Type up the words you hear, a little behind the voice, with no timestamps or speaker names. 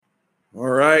All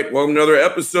right, welcome to another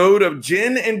episode of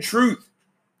Gin and Truth.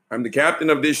 I'm the captain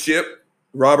of this ship,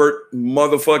 Robert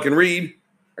motherfucking Reed.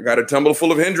 I got a tumbler full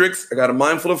of Hendrix. I got a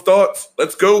mind full of thoughts.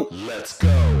 Let's go. Let's go.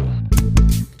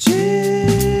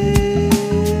 Gin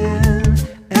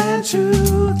and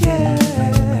Truth,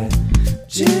 yeah.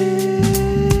 Gin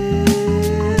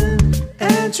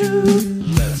and Truth.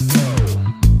 Let's go.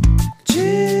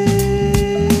 Gin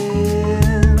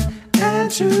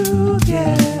and Truth,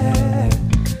 yeah.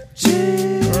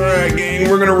 Gin. All right, gang,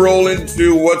 we're going to roll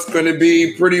into what's going to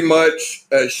be pretty much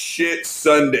a shit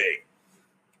Sunday.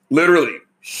 Literally,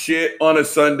 shit on a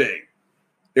Sunday.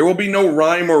 There will be no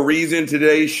rhyme or reason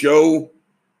today's show.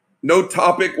 No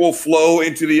topic will flow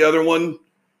into the other one.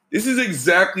 This is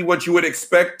exactly what you would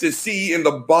expect to see in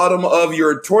the bottom of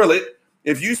your toilet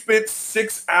if you spent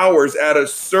 6 hours at a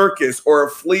circus or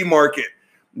a flea market.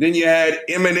 Then you had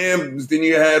M&Ms, then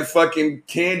you had fucking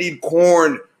candied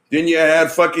corn, then you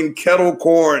had fucking kettle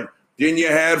corn, then you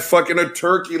had fucking a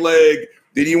turkey leg,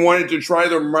 then you wanted to try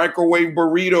the microwave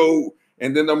burrito,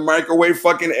 and then the microwave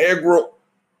fucking egg roll.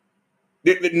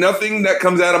 Nothing that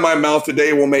comes out of my mouth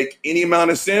today will make any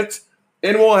amount of sense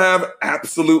and will have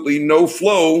absolutely no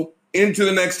flow into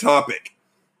the next topic.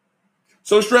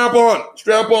 So strap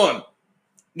on.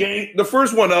 Gang, the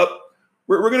first one up,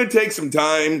 we're going to take some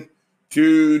time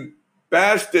to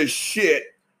bash the shit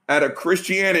out of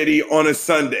Christianity on a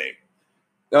Sunday.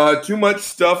 Too much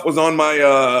stuff was on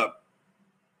my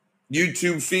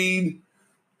YouTube feed.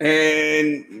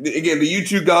 And again, the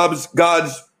YouTube gods,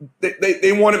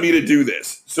 they wanted me to do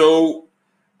this. So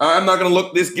I'm not going to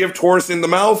look this gift horse in the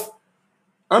mouth.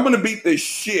 I'm going to beat the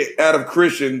shit out of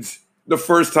Christians the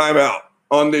first time out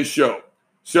on this show.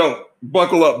 So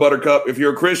buckle up, Buttercup. If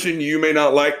you're a Christian, you may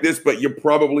not like this, but you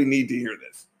probably need to hear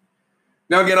this.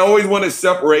 Now, again, I always want to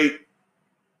separate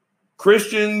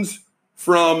Christians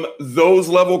from those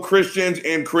level Christians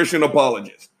and Christian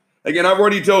apologists. Again, I've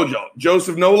already told y'all,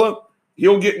 Joseph Nola,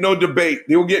 he'll get no debate.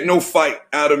 He'll get no fight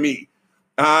out of me.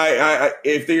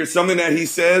 If there's something that he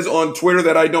says on Twitter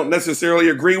that I don't necessarily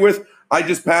agree with, I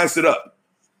just pass it up.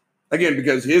 Again,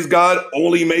 because his God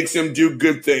only makes him do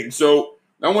good things. So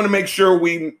I want to make sure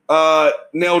we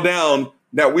nail down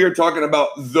that we are talking about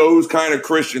those kind of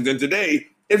Christians. And today,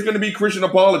 it's going to be Christian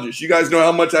apologists. You guys know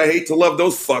how much I hate to love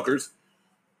those fuckers.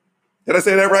 Did I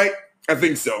say that right? I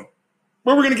think so.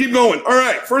 But we're going to keep going. All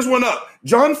right, first one up.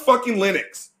 John fucking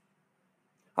Lennox.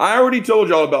 I already told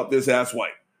y'all about this asswipe.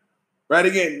 Right?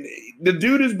 Again, the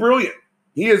dude is brilliant.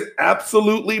 He is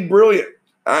absolutely brilliant.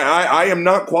 I am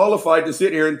not qualified to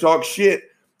sit here and talk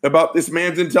shit about this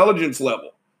man's intelligence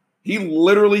level. He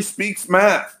literally speaks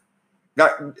math.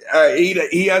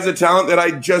 He has a talent that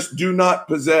I just do not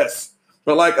possess.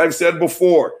 But like I've said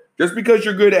before, just because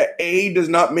you're good at A does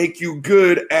not make you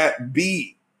good at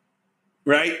B.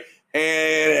 Right?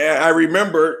 And I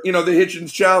remember, the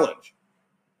Hitchens Challenge.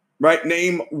 Right?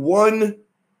 Name one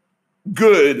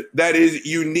good that is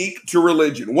unique to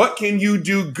religion. What can you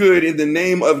do good in the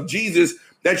name of Jesus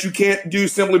that you can't do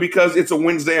simply because it's a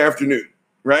Wednesday afternoon?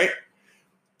 Right?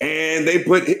 And they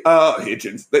put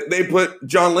Hitchens. They put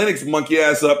John Lennox monkey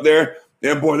ass up there.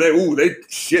 And boy,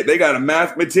 they got a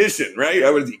mathematician, right?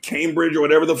 Was he Cambridge or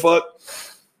whatever the fuck?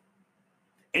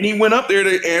 And he went up there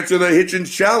to answer the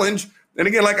Hitchens Challenge. And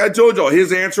again, like I told y'all,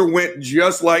 his answer went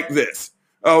just like this.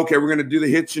 Okay, we're going to do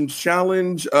the Hitchens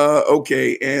Challenge.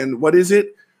 Okay, and what is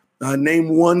it? Name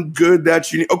one good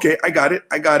that you need. Okay, I got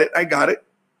it.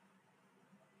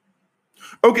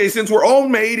 Okay, since we're all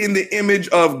made in the image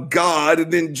of God,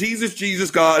 then Jesus,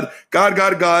 God,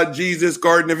 Jesus,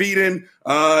 Garden of Eden,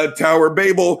 Tower of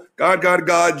Babel,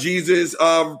 God, Jesus,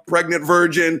 pregnant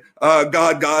virgin,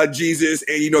 God, Jesus,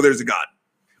 and there's a God.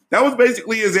 That was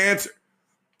basically his answer.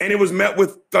 And it was met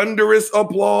with thunderous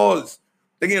applause.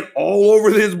 Again, all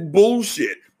over this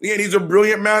bullshit. Again, he's a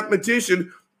brilliant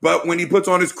mathematician, but when he puts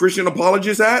on his Christian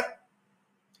apologist hat,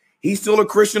 he's still a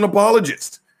Christian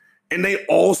apologist. And they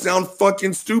all sound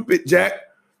fucking stupid, Jack.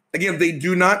 Again, they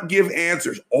do not give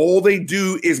answers. All they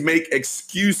do is make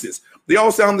excuses. They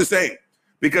all sound the same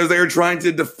because they're trying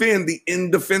to defend the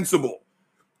indefensible.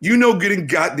 You know good and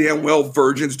goddamn well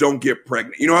virgins don't get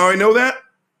pregnant. You know how I know that?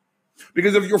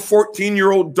 Because if your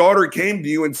 14-year-old daughter came to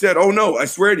you and said, oh no, I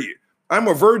swear to you, I'm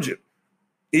a virgin,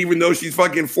 even though she's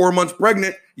fucking 4 months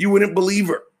pregnant, you wouldn't believe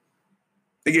her.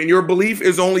 Again, your belief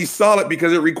is only solid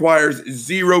because it requires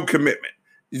zero commitment.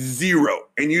 Zero.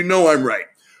 And you know I'm right.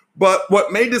 But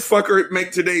what made this fucker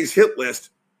make today's hit list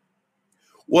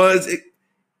was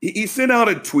he sent out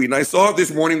a tweet. And I saw it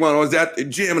this morning when I was at the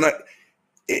gym. And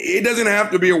it doesn't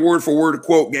have to be a word for word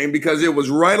quote game because it was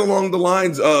right along the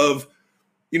lines of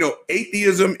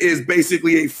atheism is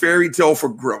basically a fairy tale for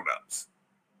grown-ups.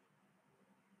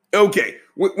 Okay,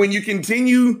 when you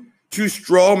continue to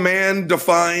straw man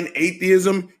define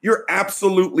atheism, you're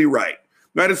absolutely right.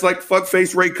 Right? It's like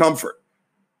fuckface Ray Comfort.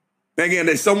 Again,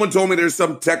 if someone told me there's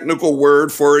some technical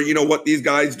word for, what these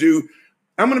guys do,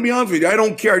 I'm going to be honest with you. I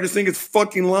don't care. I just think it's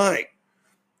fucking lying.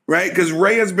 Right? Because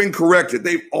Ray has been corrected.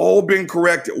 They've all been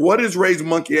corrected. What does Ray's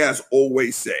monkey ass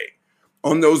always say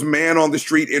on those man on the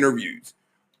street interviews?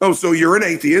 Oh, so you're an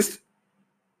atheist?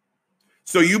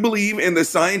 So you believe in the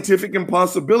scientific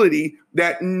impossibility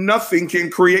that nothing can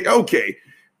create? Okay.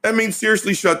 I mean,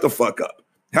 seriously, shut the fuck up.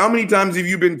 How many times have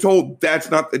you been told that's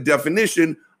not the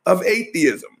definition of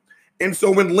atheism? And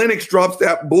so when Lennox drops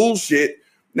that bullshit,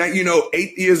 that,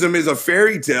 atheism is a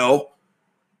fairy tale,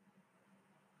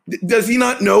 does he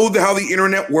not know how the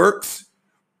internet works?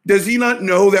 Does he not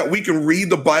know that we can read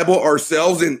the Bible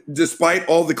ourselves? And despite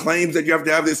all the claims that you have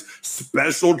to have this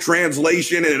special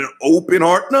translation and an open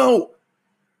heart, no.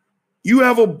 You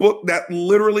have a book that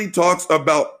literally talks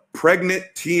about pregnant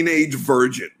teenage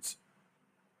virgins,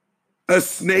 a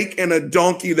snake and a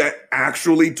donkey that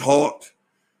actually talked.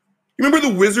 You remember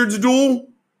the wizard's duel?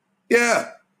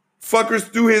 Yeah.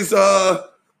 Fuckers threw his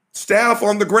staff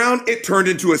on the ground. It turned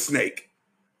into a snake.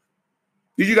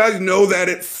 Did you guys know that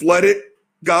it flooded?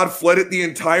 God flooded the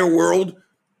entire world,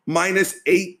 minus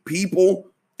 8 people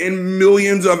and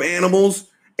millions of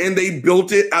animals, and they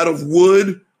built it out of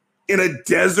wood in a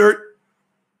desert.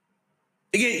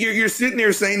 Again, you're sitting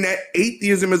there saying that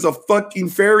atheism is a fucking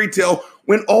fairy tale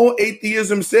when all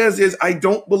atheism says is, I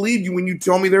don't believe you when you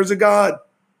tell me there's a God.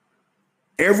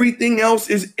 Everything else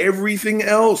is everything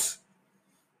else.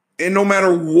 And no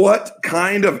matter what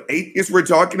kind of atheist we're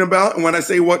talking about, and when I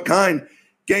say what kind,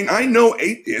 gang, I know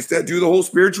atheists that do the whole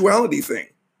spirituality thing.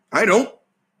 I don't,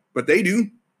 but they do.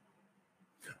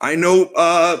 I know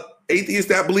atheists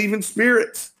that believe in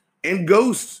spirits and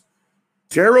ghosts,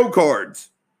 tarot cards,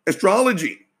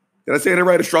 astrology. Did I say that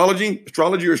right? Astrology?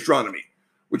 Astrology or astronomy?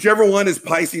 Whichever one is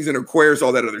Pisces and Aquarius,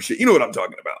 all that other shit. You know what I'm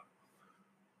talking about.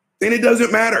 And it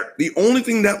doesn't matter. The only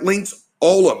thing that links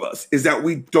all of us is that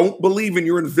we don't believe in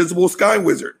your invisible sky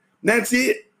wizard. And that's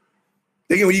it.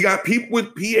 Again, you got people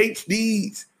with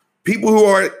PhDs, people who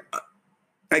are,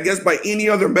 I guess by any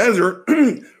other measure,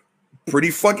 pretty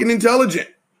fucking intelligent.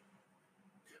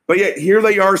 But yet here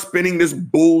they are spinning this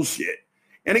bullshit.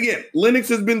 And again, Lennox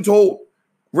has been told,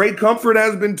 Ray Comfort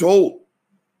has been told,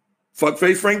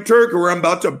 fuckface Frank Turk, who I'm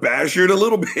about to bash here in a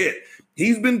little bit,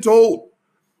 he's been told.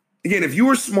 Again, if you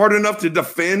were smart enough to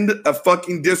defend a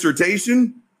fucking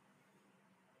dissertation,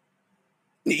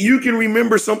 you can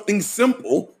remember something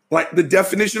simple like the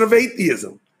definition of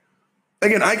atheism.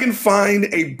 Again, I can find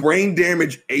a brain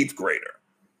damaged 8th grader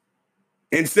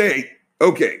and say,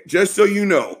 okay, just so you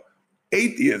know,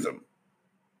 atheism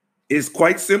is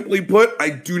quite simply put, I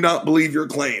do not believe your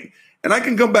claim. And I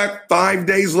can come back 5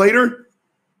 days later,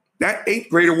 that 8th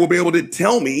grader will be able to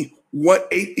tell me what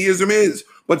atheism is.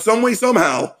 But some way,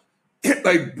 somehow,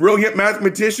 like brilliant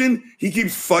mathematician, he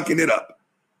keeps fucking it up.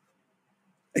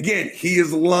 Again, he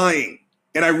is lying.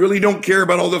 And I really don't care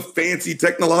about all the fancy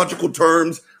technological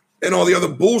terms and all the other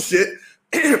bullshit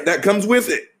that comes with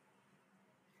it.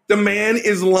 The man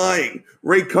is lying.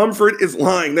 Ray Comfort is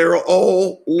lying. They're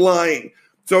all lying.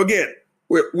 So again,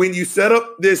 when you set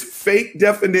up this fake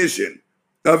definition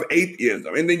of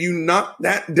atheism and then you knock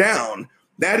that down,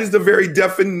 that is the very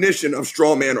definition of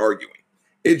straw man arguing.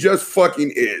 It just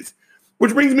fucking is.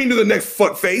 Which brings me to the next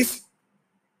fuckface,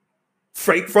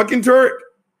 Frank fucking Turk.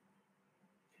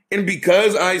 And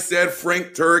because I said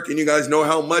Frank Turk, and you guys know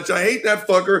how much I hate that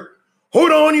fucker,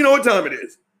 hold on, you know what time it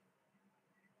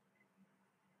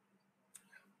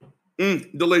is.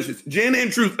 Delicious. Gin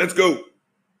and truth, let's go.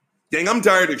 Gang, I'm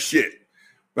tired of shit,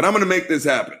 but I'm going to make this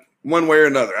happen one way or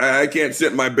another. I can't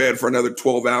sit in my bed for another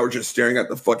 12 hours just staring at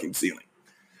the fucking ceiling.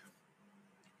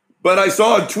 But I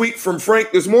saw a tweet from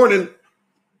Frank this morning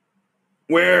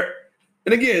where,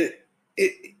 and again,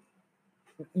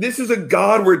 this is a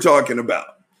God we're talking about.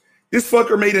 This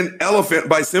fucker made an elephant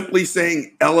by simply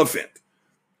saying elephant,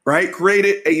 right?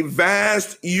 Created a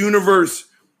vast universe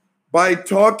by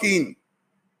talking.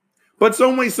 But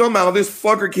some way, somehow, this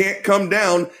fucker can't come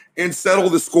down and settle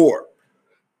the score,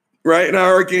 right? And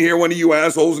I can hear one of you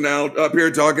assholes now up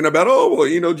here talking about, oh, well,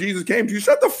 you know, Jesus came to you.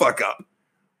 Shut the fuck up.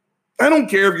 I don't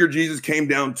care if your Jesus came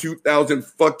down 2,000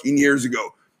 fucking years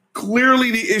ago.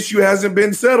 Clearly, the issue hasn't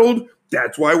been settled.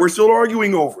 That's why we're still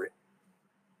arguing over it,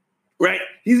 right?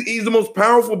 He's the most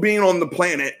powerful being on the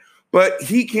planet, but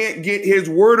he can't get his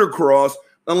word across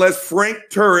unless Frank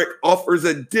Turek offers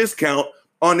a discount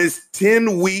on his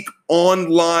 10-week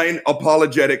online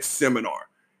apologetics seminar.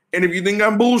 And if you think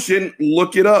I'm bullshitting,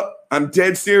 look it up. I'm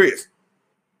dead serious.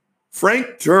 Frank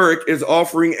Turek is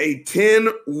offering a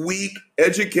 10-week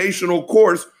educational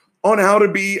course on how to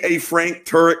be a Frank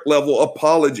Turek level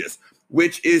apologist,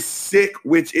 which is sick,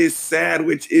 which is sad,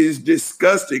 which is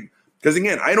disgusting. Because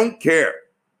again, I don't care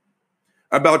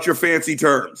about your fancy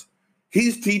terms.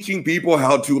 He's teaching people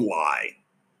how to lie,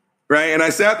 right? And I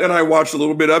sat and I watched a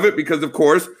little bit of it because, of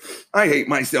course, I hate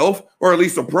myself, or at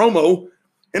least a promo.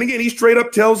 And again, he straight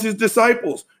up tells his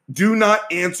disciples, do not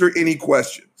answer any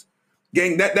questions.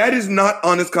 Gang, that is not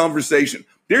honest conversation.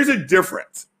 There's a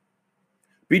difference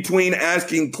between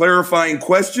asking clarifying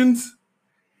questions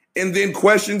and then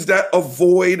questions that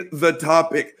avoid the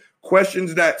topic,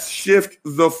 questions that shift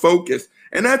the focus.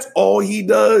 And that's all he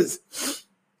does.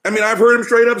 I mean, I've heard him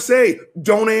straight up say,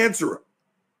 don't answer him,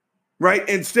 right?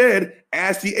 Instead,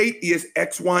 ask the atheist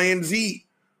X, Y, and Z,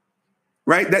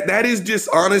 right? That is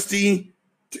dishonesty.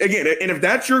 Again, and if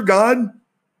that's your God,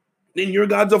 then your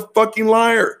God's a fucking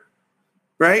liar,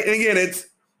 right? And again, it's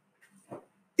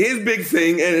his big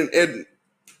thing.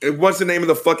 And what's the name of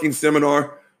the fucking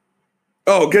seminar?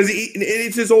 Oh, because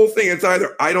it's his whole thing. It's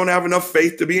either I don't have enough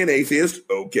faith to be an atheist.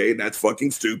 Okay, that's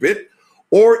fucking stupid.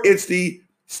 Or it's the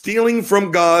stealing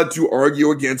from God to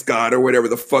argue against God, or whatever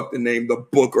the fuck the name, the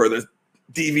book or the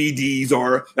DVDs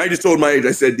are. I just told my age,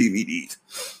 I said DVDs.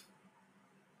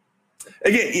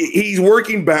 Again, he's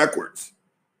working backwards.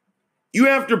 You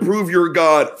have to prove your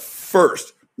God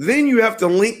first. Then you have to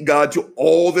link God to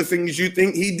all the things you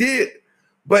think he did.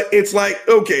 But it's like,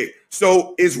 okay,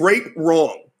 so is rape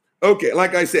wrong? Okay,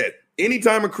 like I said,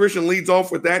 anytime a Christian leads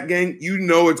off with that, gang, you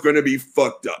know it's going to be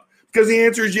fucked up. Because the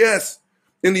answer is yes.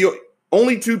 And the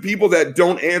only two people that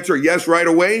don't answer yes right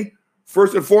away,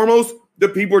 first and foremost, the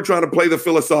people are trying to play the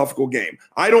philosophical game.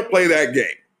 I don't play that game.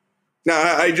 Now,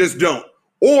 I just don't.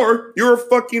 Or you're a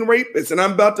fucking rapist and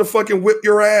I'm about to fucking whip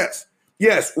your ass.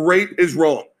 Yes, rape is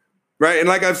wrong, right? And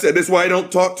like I've said, this is why I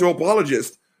don't talk to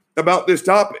apologists about this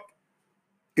topic.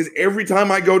 Because every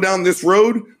time I go down this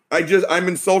road, I'm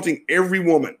insulting every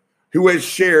woman who has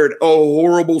shared a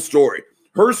horrible story.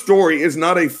 Her story is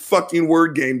not a fucking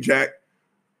word game, Jack.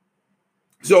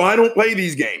 So I don't play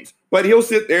these games. But he'll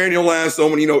sit there and he'll ask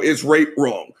someone, is rape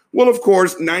wrong? Well, of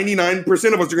course, 99%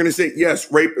 of us are going to say,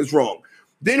 yes, rape is wrong.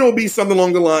 Then it'll be something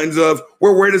along the lines of,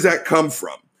 well, where does that come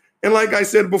from? And like I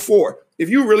said before, if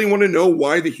you really want to know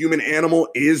why the human animal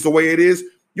is the way it is,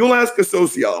 you'll ask a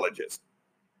sociologist,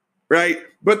 right?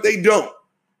 But they don't.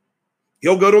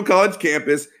 He'll go to a college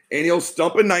campus and he'll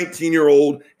stump a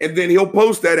 19-year-old and then he'll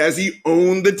post that as he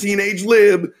owned the teenage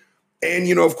lib.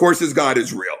 And, of course, his God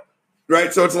is real,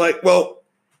 right? So it's like, well,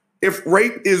 if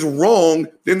rape is wrong,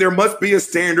 then there must be a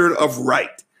standard of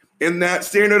right. And that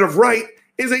standard of right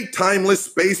is a timeless,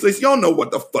 spaceless. Y'all know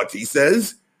what the fuck he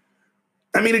says.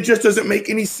 I mean, it just doesn't make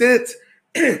any sense.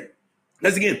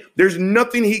 As again, there's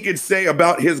nothing he could say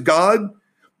about his God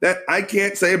that I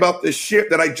can't say about the shit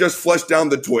that I just flushed down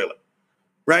the toilet,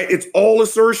 right? It's all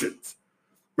assertions,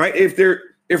 right?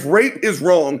 If rape is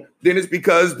wrong, then it's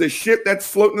because the shit that's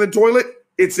floating in the toilet,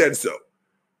 it said so.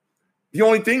 The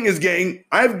only thing is, gang,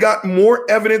 I've got more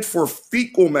evidence for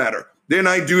fecal matter than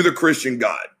I do the Christian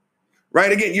God,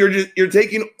 right? Again, you're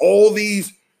taking all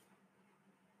these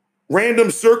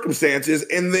random circumstances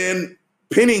and then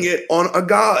pinning it on a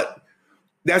God.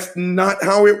 That's not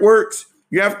how it works.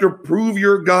 You have to prove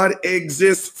your God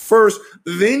exists first.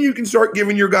 Then you can start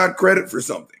giving your God credit for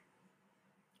something.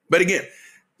 But again,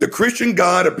 the Christian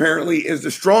God apparently is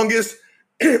the strongest,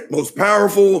 most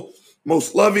powerful,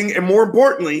 most loving, and more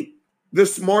importantly, the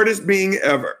smartest being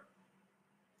ever.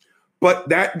 But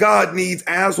that God needs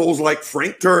assholes like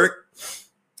Frank Turek.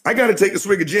 I got to take a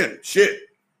swig of gin. Shit.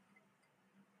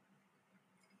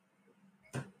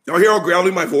 Y'all hear how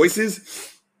growly my voice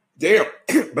is? Damn.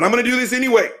 But I'm going to do this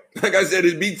anyway. Like I said,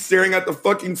 it'd be staring at the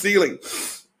fucking ceiling.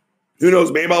 Who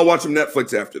knows? Maybe I'll watch some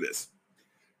Netflix after this.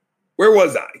 Where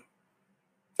was I?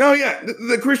 Oh, yeah.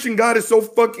 The Christian God is so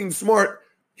fucking smart.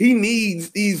 He needs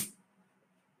these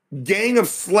gang of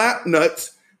slap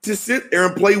nuts to sit there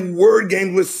and play word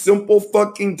games with simple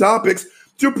fucking topics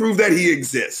to prove that he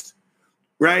exists.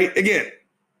 Right? Again,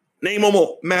 name them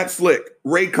all. Matt Slick,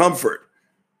 Ray Comfort,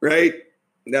 right?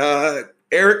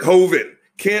 Eric Hovind,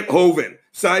 Kent Hovind,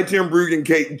 Cy Tim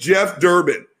Bruggencate, Jeff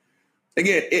Durbin.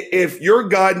 Again, if your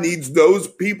God needs those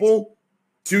people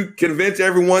to convince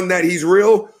everyone that he's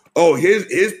real, oh, his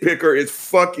picker is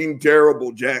fucking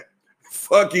terrible, Jack.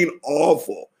 Fucking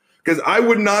awful. Because I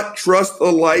would not trust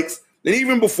the likes. And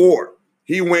even before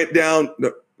he went down,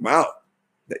 wow,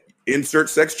 insert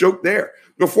sex joke there.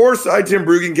 Before Cy Tim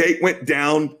Bruggencate went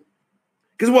down,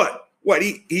 because what? What,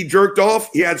 he jerked off?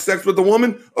 He had sex with a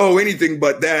woman? Oh, anything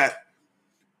but that.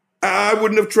 I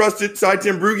wouldn't have trusted Cy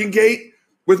Tim Bruggencate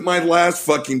with my last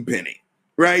fucking penny,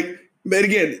 right? But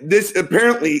again, this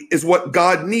apparently is what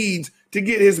God needs to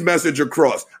get his message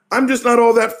across. I'm just not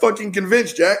all that fucking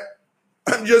convinced, Jack.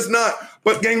 I'm just not.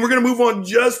 But gang, we're going to move on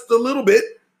just a little bit,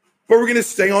 but we're going to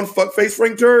stay on fuckface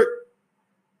Frank Turk.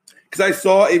 Because I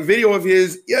saw a video of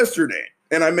his yesterday,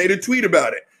 and I made a tweet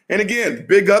about it. And again,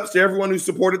 big ups to everyone who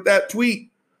supported that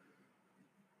tweet.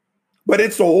 But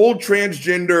it's the whole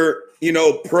transgender,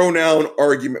 pronoun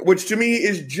argument, which to me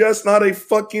is just not a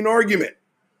fucking argument.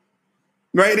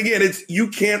 Right? Again, it's you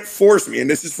can't force me, and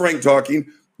this is Frank talking,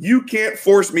 you can't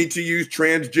force me to use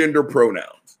transgender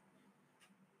pronouns.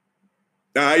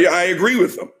 I agree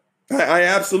with them. I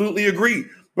absolutely agree.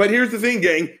 But here's the thing,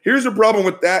 gang. Here's the problem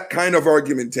with that kind of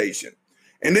argumentation.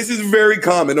 And this is very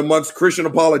common amongst Christian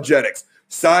apologetics.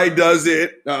 Cy does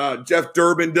it. Jeff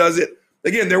Durbin does it.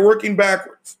 Again, they're working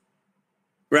backwards,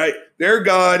 right? Their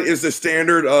God is the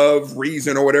standard of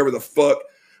reason or whatever the fuck.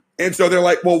 And so they're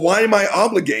like, well, why am I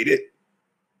obligated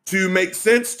to make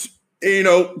sense,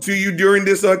 to you during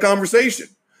this conversation?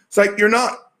 It's like, you're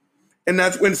not. And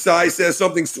that's when Cy says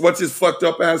something, what's his fucked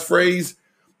up ass phrase?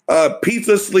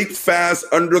 Pizza sleeps fast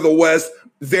under the West,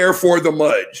 therefore the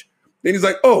Mudge. And he's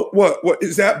like, oh, what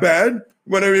is that bad?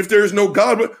 Whatever, if there's no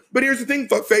God. But here's the thing,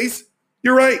 fuckface.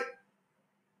 You're right.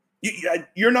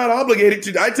 You're not obligated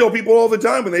to. I tell people all the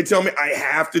time when they tell me I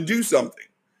have to do something.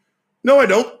 No, I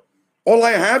don't. All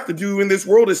I have to do in this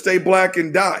world is stay black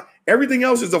and die. Everything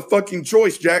else is a fucking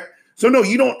choice, Jack. So no,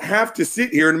 you don't have to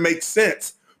sit here and make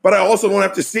sense. But I also don't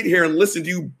have to sit here and listen to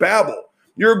you babble.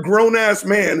 You're a grown-ass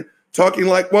man talking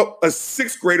like what a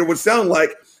sixth grader would sound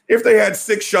like if they had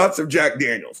 6 shots of Jack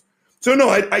Daniels. So no,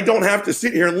 I don't have to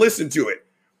sit here and listen to it.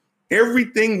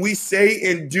 Everything we say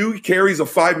and do carries a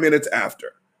 5 minutes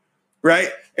after,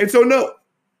 right? And so no,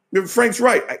 Frank's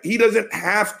right. He doesn't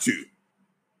have to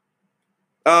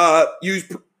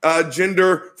use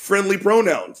gender-friendly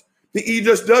pronouns. He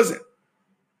just doesn't.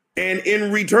 And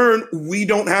in return, we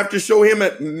don't have to show him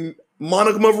a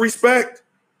modicum of respect.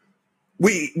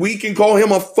 We can call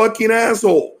him a fucking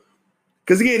asshole.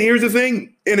 Because again, here's the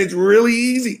thing, and it's really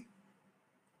easy.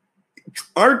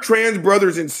 Our trans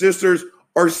brothers and sisters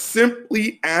are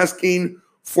simply asking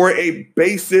for a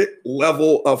basic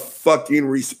level of fucking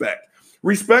respect.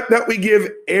 Respect that we give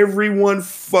everyone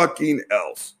fucking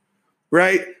else,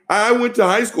 right? I went to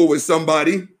high school with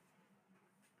somebody,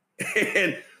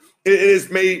 and it has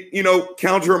made,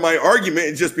 counter my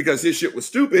argument just because his shit was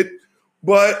stupid.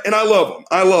 And I love him.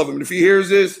 I love him. And if he hears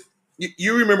this,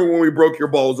 you remember when we broke your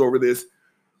balls over this.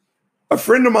 A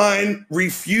friend of mine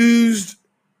refused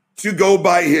to go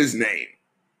by his name,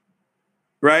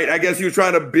 right? I guess he was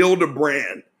trying to build a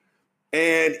brand.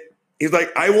 And he's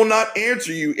like, I will not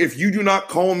answer you if you do not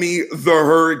call me the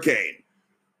Hurricane.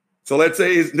 So let's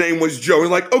say his name was Joe.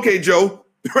 He's like, okay, Joe.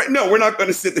 Right? No, we're not going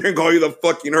to sit there and call you the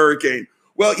fucking Hurricane.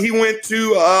 Well, he went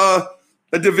to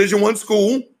a Division I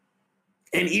school,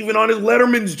 and even on his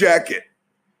Letterman's jacket,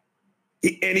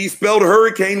 he spelled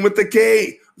hurricane with the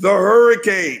K, the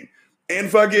Hurricane. And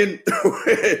fucking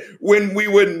when we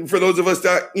wouldn't, for those of us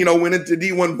that, went into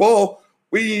D1 ball,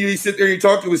 we sit there and you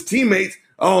talk to his teammates.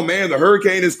 Oh man, the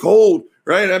Hurricane is cold,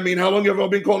 right? I mean, how long have I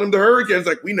been calling him the Hurricane? It's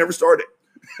like, we never started.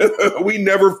 We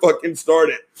never fucking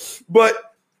started. But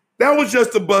that was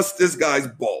just to bust this guy's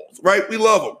balls, right? We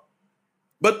love him.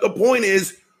 But the point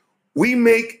is, we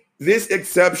make this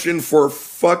exception for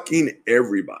fucking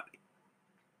everybody.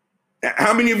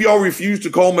 How many of y'all refuse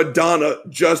to call Madonna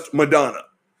just Madonna?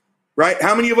 Right?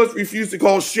 How many of us refuse to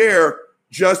call Cher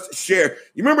just Cher?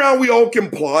 You remember how we all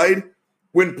complied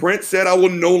when Prince said, I will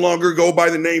no longer go by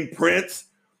the name Prince,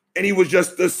 and he was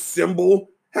just a symbol?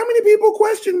 How many people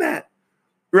question that?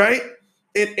 Right?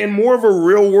 In more of a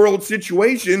real world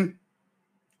situation,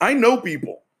 I know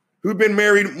people who've been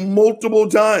married multiple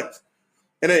times.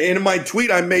 And in my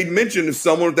tweet, I made mention of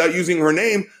someone without using her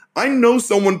name. I know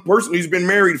someone personally who's been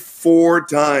married 4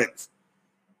 times,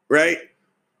 right?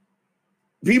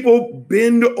 People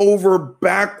bend over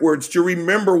backwards to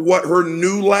remember what her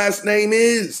new last name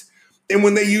is. And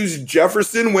when they use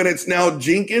Jefferson, when it's now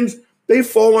Jenkins, they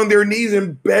fall on their knees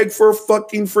and beg for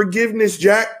fucking forgiveness,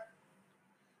 Jack.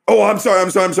 Oh, I'm sorry.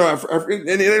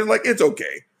 And they're like, it's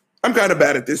okay. I'm kind of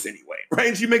bad at this anyway, right?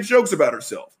 And she makes jokes about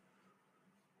herself.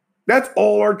 That's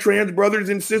all our trans brothers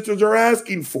and sisters are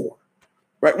asking for,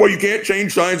 right? Well, you can't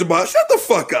change signs about. Shut the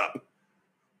fuck up,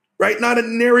 right? Not a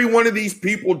nary one of these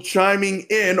people chiming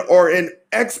in are an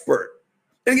expert.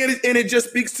 And again, it just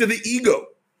speaks to the ego.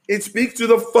 It speaks to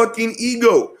the fucking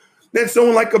ego. That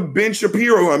someone like a Ben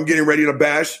Shapiro, I'm getting ready to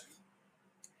bash,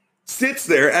 sits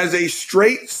there as a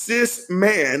straight cis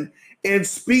man and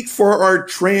speaks for our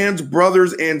trans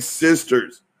brothers and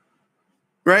sisters.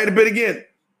 Right? But again,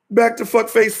 back to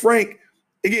fuckface Frank.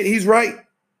 Again, he's right.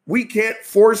 We can't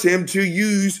force him to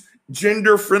use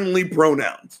gender-friendly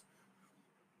pronouns.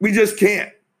 We just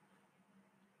can't.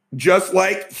 Just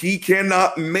like he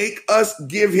cannot make us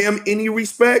give him any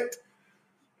respect.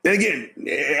 And again,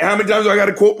 how many times do I got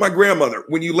to quote my grandmother?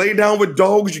 When you lay down with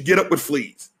dogs, you get up with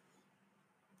fleas.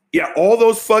 Yeah, all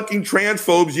those fucking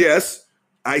transphobes, yes,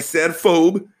 I said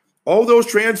phobe. All those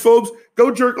transphobes,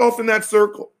 go jerk off in that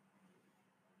circle.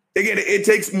 Again, it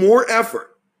takes more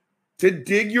effort to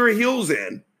dig your heels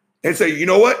in and say, you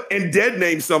know what, and dead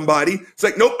name somebody. It's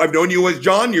like, nope, I've known you as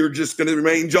John. You're just going to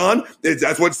remain John.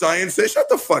 That's what science says. Shut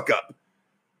the fuck up.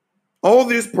 All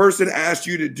this person asked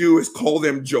you to do is call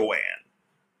them Joanne.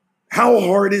 How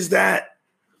hard is that?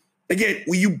 Again,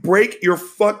 will you break your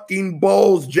fucking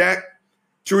balls, Jack,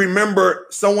 to remember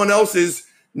someone else's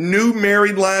new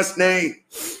married last name?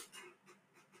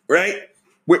 Right?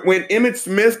 When Emmitt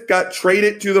Smith got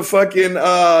traded to the fucking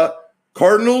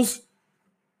Cardinals,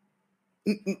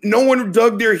 no one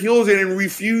dug their heels in and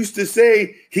refused to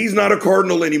say he's not a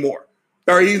Cardinal anymore,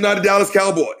 or he's not a Dallas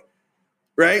Cowboy,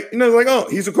 right? And it's like, oh,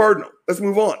 he's a Cardinal. Let's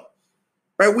move on,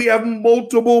 right? We have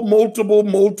multiple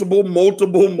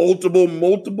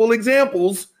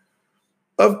examples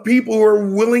of people who are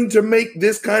willing to make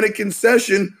this kind of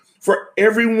concession for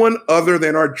everyone other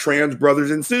than our trans brothers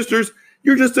and sisters.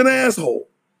 You're just an asshole,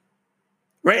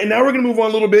 right? And now we're going to move on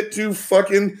a little bit to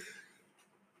fucking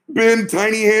Ben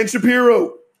Tiny Hand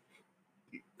Shapiro,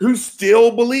 who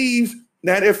still believes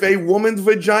that if a woman's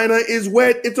vagina is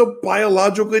wet, it's a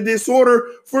biological disorder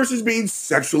versus being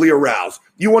sexually aroused.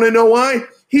 You want to know why?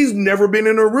 He's never been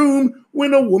in a room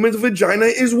when a woman's vagina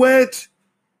is wet.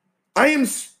 I am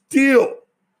still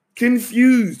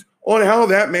confused on how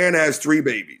that man has 3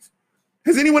 babies.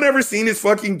 Has anyone ever seen his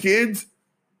fucking kids?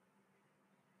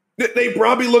 They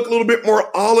probably look a little bit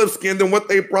more olive-skinned than what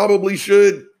they probably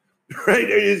should.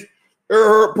 Right?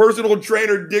 Her personal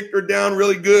trainer dicked her down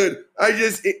really good.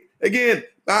 Again,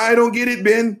 I don't get it,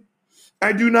 Ben.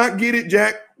 I do not get it,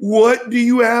 Jack. What do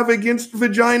you have against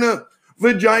vagina?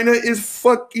 Vagina is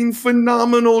fucking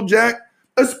phenomenal, Jack,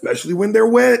 especially when they're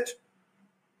wet.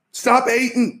 Stop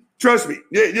hating. Trust me.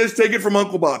 Just take it from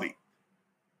Uncle Bobby.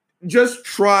 Just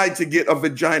try to get a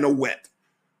vagina wet.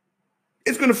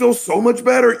 It's going to feel so much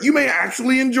better. You may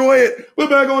actually enjoy it.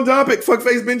 But back on topic,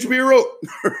 fuckface Ben Shapiro,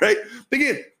 right?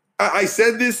 Again, I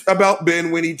said this about Ben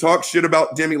when he talks shit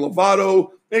about Demi Lovato.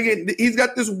 Again, he's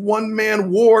got this one-man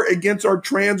war against our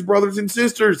trans brothers and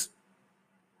sisters.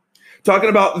 Talking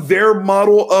about their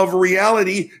model of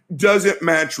reality doesn't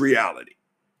match reality.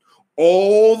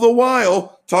 All the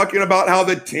while talking about how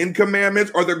the 10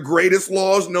 Commandments are the greatest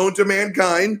laws known to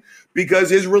mankind because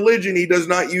his religion, he does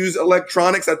not use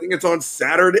electronics. I think it's on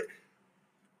Saturday.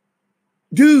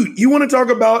 Dude, you want to talk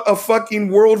about a fucking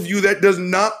worldview that does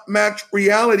not match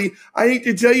reality? I hate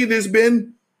to tell you this,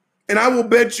 Ben, and I will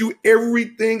bet you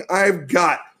everything I've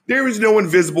got. There is no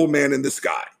invisible man in the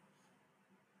sky,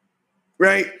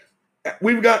 right?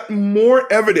 We've got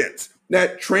more evidence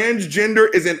that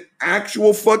transgender is an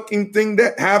actual fucking thing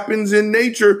that happens in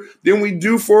nature than we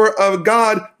do for a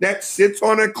God that sits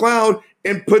on a cloud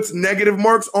and puts negative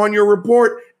marks on your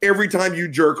report every time you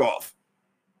jerk off.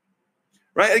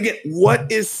 Right? Again, what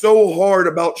is so hard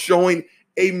about showing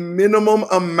a minimum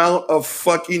amount of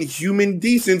fucking human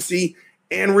decency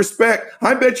and respect?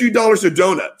 I bet you dollars to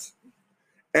donuts,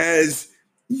 as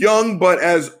young but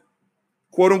as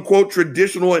quote unquote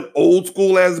traditional and old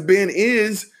school as Ben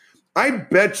is, I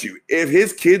bet you if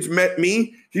his kids met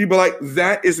me, he'd be like,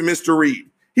 that is Mr. Reed.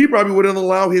 He probably wouldn't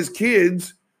allow his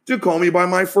kids to call me by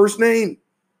my first name.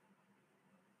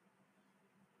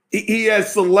 He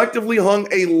has selectively hung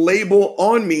a label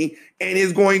on me and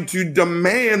is going to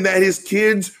demand that his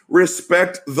kids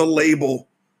respect the label.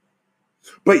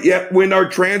 But yet when our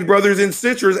trans brothers and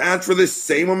sisters ask for the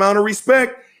same amount of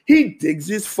respect, he digs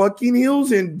his fucking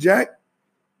heels in, Jack.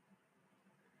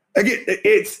 Again,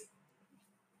 it's...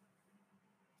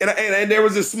 And there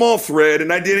was a small thread,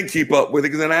 and I didn't keep up with it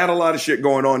because I had a lot of shit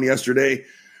going on yesterday.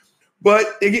 But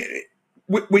again,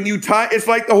 when you tie, it's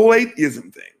like the whole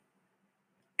atheism thing.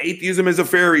 Atheism is a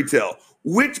fairy tale.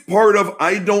 Which part of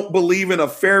I don't believe in a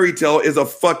fairy tale is a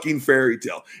fucking fairy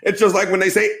tale? It's just like when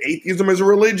they say atheism is a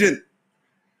religion.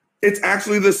 It's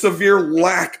actually the severe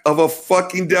lack of a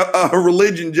fucking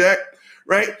religion, Jack,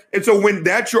 right? And so when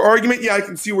that's your argument, yeah, I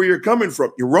can see where you're coming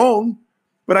from. You're wrong,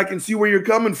 but I can see where you're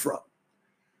coming from.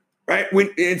 Right?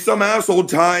 And some asshole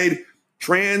tied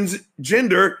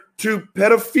transgender to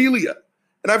pedophilia.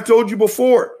 And I've told you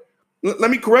before,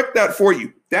 Let me correct that for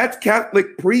you. That's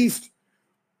Catholic priest.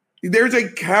 There's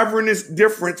a cavernous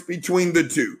difference between the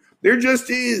two. There just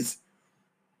is.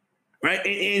 Right?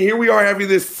 And here we are having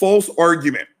this false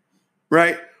argument.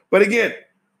 Right? But again,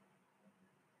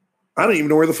 I don't even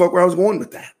know where I was going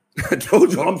with that. I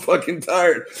told you I'm fucking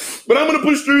tired. But I'm going to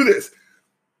push through this.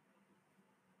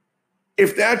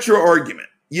 If that's your argument,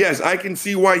 yes, I can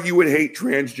see why you would hate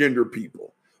transgender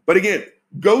people. But again,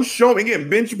 go show me. Again,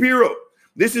 Ben Shapiro.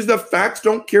 This is the facts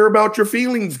don't care about your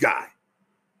feelings guy.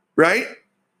 Right?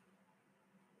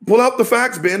 Pull out the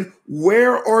facts, Ben.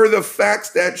 Where are the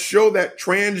facts that show that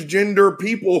transgender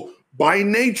people by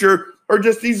nature are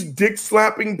just these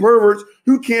dick-slapping perverts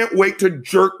who can't wait to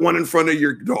jerk one in front of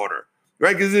your daughter?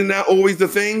 Right? Because isn't that always the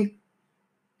thing?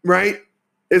 Right?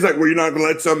 It's like, well, you're not going to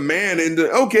let some man into...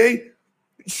 Okay,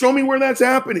 show me where that's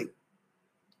happening.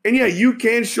 And yeah, you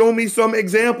can show me some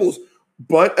examples.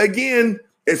 But again,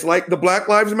 it's like the Black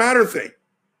Lives Matter thing.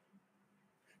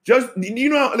 Just, you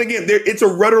know, and again, it's a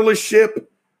rudderless ship.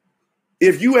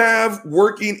 If you have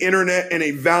working internet and a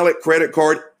valid credit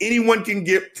card, anyone can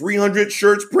get 300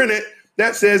 shirts printed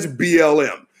that says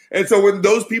BLM. And so when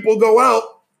those people go out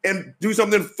and do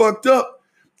something fucked up,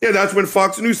 yeah, that's when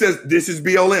Fox News says, this is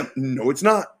BLM. No, it's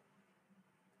not.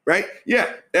 Right?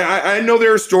 Yeah, I know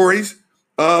there are stories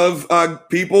of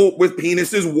people with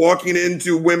penises walking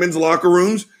into women's locker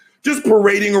rooms, just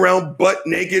parading around butt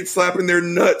naked, slapping their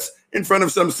nuts in front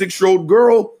of some 6-year-old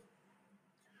girl.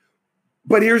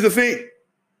 But here's the thing.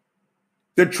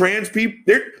 The trans people,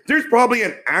 there's probably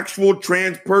an actual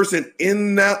trans person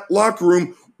in that locker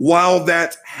room while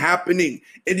that's happening.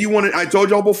 And I told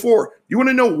y'all before, you want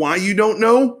to know why you don't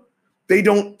know? They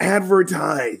don't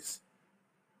advertise.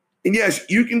 And yes,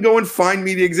 you can go and find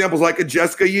me the examples like a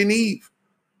Jessica Yaniv,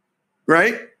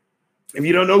 right? If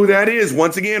you don't know who that is,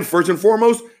 once again, first and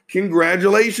foremost,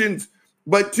 congratulations.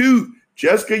 But two,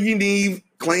 Jessica Yaniv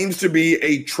claims to be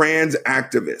a trans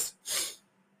activist.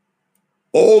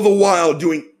 All the while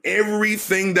doing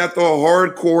everything that the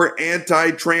hardcore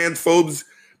anti-transphobes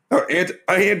or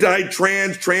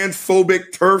anti-trans,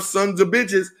 transphobic turf sons of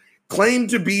bitches claim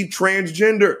to be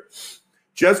transgender.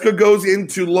 Jessica goes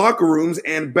into locker rooms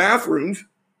and bathrooms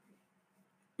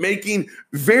making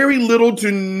very little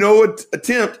to no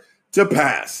attempt to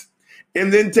pass,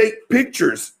 and then take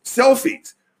pictures,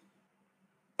 selfies,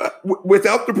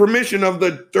 without the permission of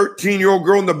the 13-year-old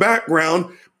girl in the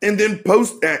background, and then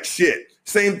post that shit,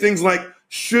 saying things like,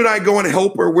 should I go and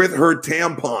help her with her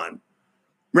tampon?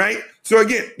 Right? So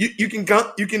again, you can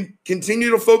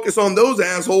continue to focus on those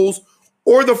assholes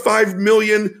or the 5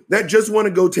 million that just want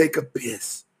to go take a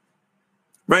piss.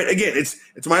 Right? Again,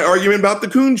 it's my argument about the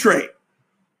coon train.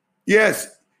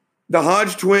 Yes, the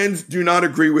Hodge twins do not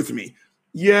agree with me.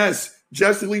 Yes,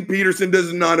 Jesse Lee Peterson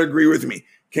does not agree with me.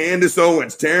 Candace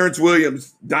Owens, Terrence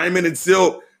Williams, Diamond and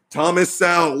Silk, Thomas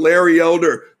Sowell, Larry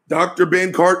Elder, Dr.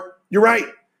 Ben Cart. You're right.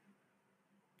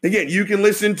 Again, you can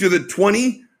listen to the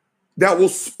 20 that will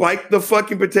spike the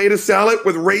fucking potato salad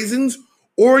with raisins,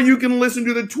 or you can listen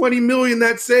to the 20 million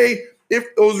that say, if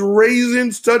those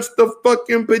raisins touch the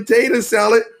fucking potato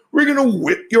salad, we're going to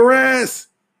whip your ass.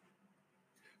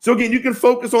 So again, you can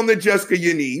focus on the Jessica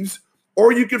Yanivs,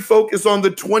 or you can focus on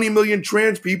the 20 million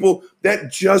trans people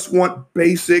that just want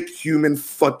basic human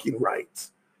fucking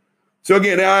rights. So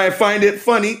again, I find it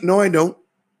funny. No, I don't.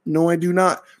 No, I do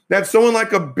not. That someone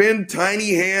like a Ben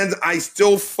Tiny Hands, I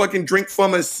still fucking drink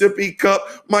from a sippy cup.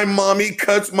 My mommy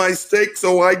cuts my steak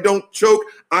so I don't choke.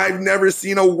 I've never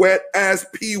seen a wet ass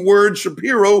P word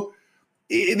Shapiro.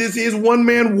 His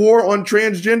one-man war on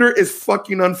transgender is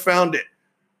fucking unfounded.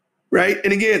 Right?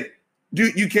 And again,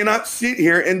 dude, you cannot sit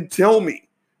here and tell me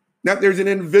that there's an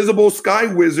invisible sky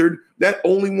wizard that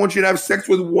only wants you to have sex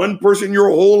with one person your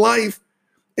whole life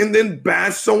and then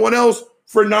bash someone else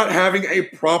for not having a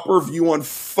proper view on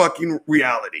fucking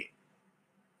reality.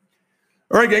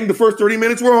 All right, gang, the first 30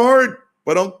 minutes were hard,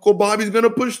 but Uncle Bobby's going to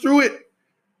push through it.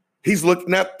 He's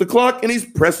looking at the clock and he's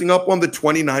pressing up on the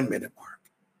 29-minute mark.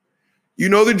 You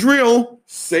know the drill.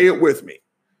 Say it with me.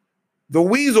 The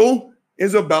weasel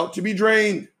is about to be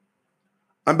drained.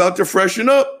 I'm about to freshen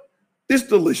up this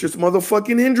delicious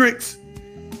motherfucking Hendrix.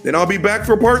 Then I'll be back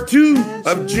for part 2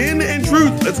 of Gin and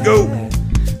Truth. Let's go.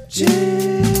 Gin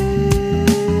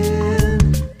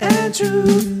and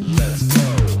Truth. Let's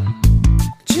go.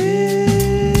 Gin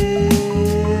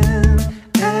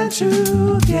and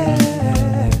Truth,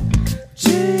 yeah.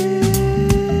 Gin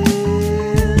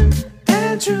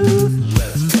and Truth.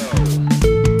 Let's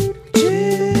go.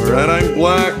 Gin All right, I'm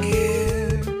Black.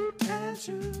 and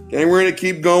Truth. And we're going to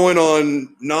keep going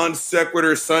on Non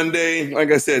Sequitur Sunday.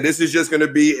 Like I said, this is just going to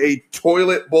be a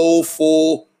toilet bowl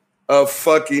full of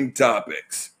fucking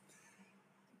topics.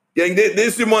 Gang,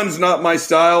 this one's not my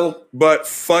style, but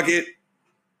fuck it.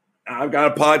 I've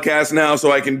got a podcast now,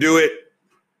 so I can do it.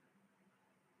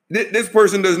 This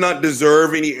person does not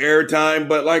deserve any airtime,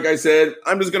 but like I said,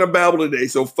 I'm just going to babble today,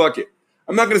 so fuck it.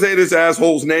 I'm not going to say this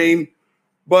asshole's name,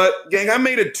 but gang, I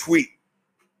made a tweet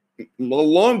a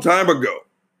long time ago.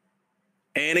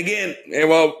 And again,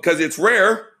 well, because it's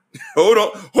rare, hold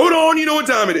on, you know what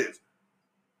time it is.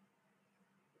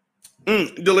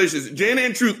 Delicious. Jen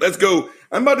and Truth, let's go.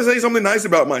 I'm about to say something nice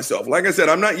about myself. Like I said,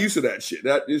 I'm not used to that shit.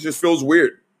 It just feels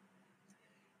weird.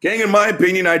 Gang, in my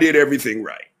opinion, I did everything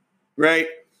right?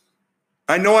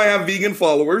 I know I have vegan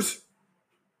followers.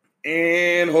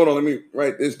 And hold on, let me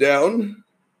write this down.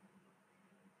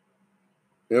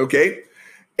 Okay.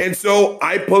 And so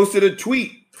I posted a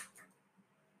tweet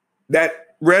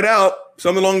that read out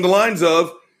something along the lines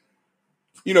of,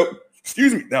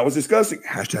 excuse me, that was disgusting.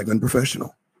 Hashtag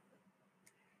unprofessional.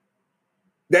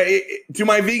 To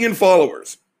my vegan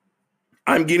followers,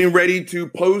 I'm getting ready to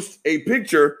post a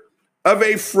picture of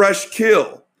a fresh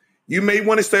kill. You may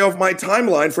want to stay off my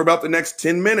timeline for about the next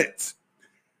 10 minutes.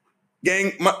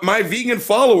 Gang, my vegan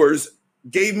followers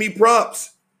gave me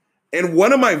props. And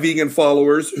one of my vegan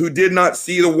followers who did not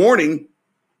see the warning,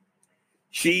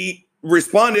 she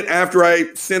responded after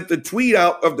I sent the tweet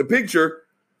out of the picture.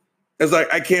 As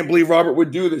like, I can't believe Robert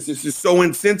would do this. This is so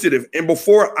insensitive. And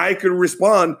before I could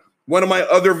respond, one of my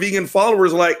other vegan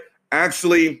followers,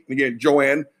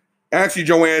 Joanne,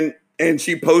 and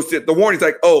she posted the warning. It's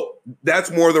like, oh,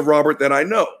 that's more the Robert that I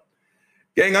know.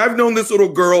 Gang, I've known this little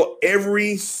girl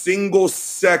every single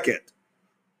second.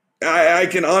 I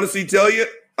can honestly tell you,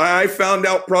 I found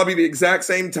out probably the exact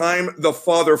same time the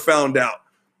father found out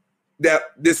that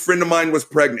this friend of mine was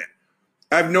pregnant.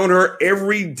 I've known her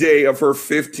every day of her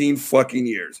 15 fucking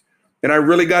years. And I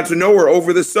really got to know her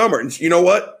over the summer. And you know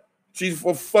what? She's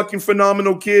a fucking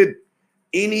phenomenal kid.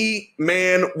 Any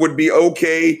man would be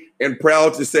okay and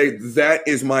proud to say, that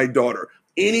is my daughter.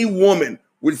 Any woman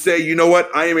would say, you know what?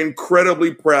 I am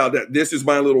incredibly proud that this is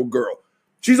my little girl.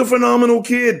 She's a phenomenal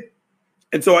kid.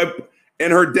 And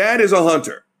her dad is a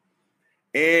hunter.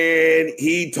 And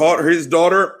he taught his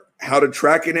daughter how to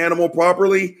track an animal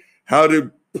properly, how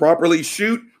to properly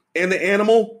shoot. And the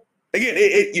animal, again,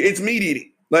 it's meat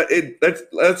eating.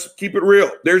 Let's keep it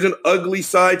real. There's an ugly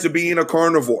side to being a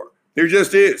carnivore. There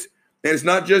just is. And it's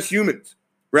not just humans,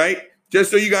 right?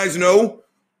 Just so you guys know,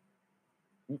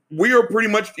 we are pretty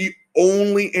much the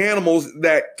only animals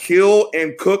that kill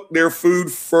and cook their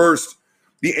food first.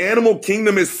 The animal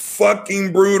kingdom is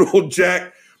fucking brutal,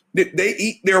 Jack. They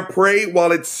eat their prey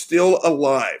while it's still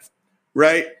alive,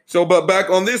 right? So, but back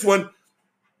on this one,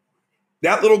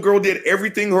 that little girl did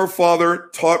everything her father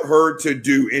taught her to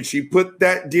do, and she put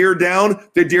that deer down.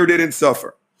 The deer didn't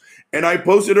suffer. And I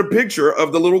posted a picture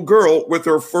of the little girl with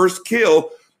her first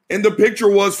kill, and the picture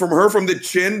was from her from the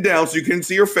chin down, so you can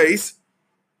see her face,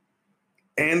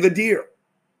 and the deer.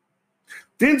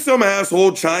 Then some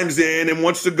asshole chimes in and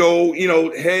wants to go,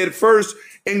 head first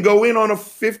and go in on a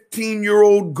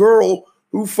 15-year-old girl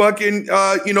who fucking,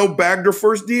 bagged her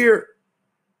first deer.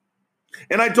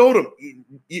 And I told him,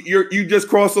 you just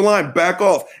crossed the line, back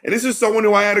off. And this is someone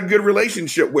who I had a good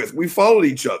relationship with. We followed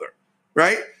each other,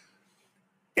 right?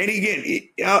 And again,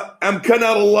 I'm cutting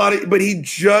out a lot but he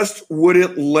just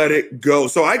wouldn't let it go.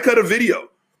 So I cut a video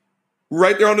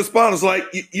right there on the spot. It's like,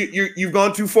 you've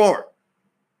gone too far,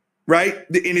 right?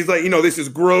 And he's like, this is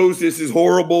gross. This is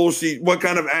horrible. What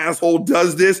kind of asshole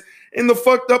does this? And the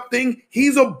fucked up thing,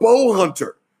 he's a bow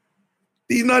hunter.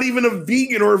 He's not even a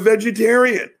vegan or a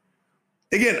vegetarian.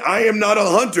 Again, I am not a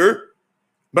hunter,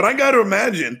 but I got to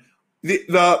imagine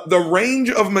the range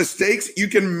of mistakes you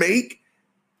can make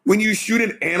when you shoot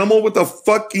an animal with a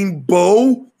fucking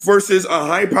bow versus a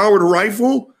high-powered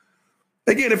rifle.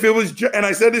 Again, if it was, and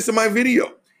I said this in my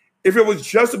video, if it was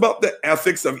just about the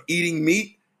ethics of eating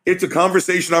meat, it's a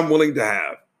conversation I'm willing to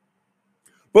have.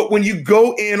 But when you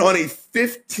go in on a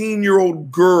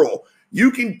 15-year-old girl, you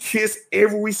can kiss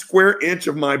every square inch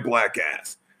of my black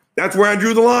ass. That's where I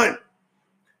drew the line.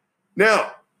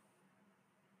 Now,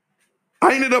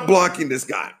 I ended up blocking this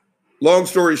guy. Long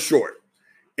story short.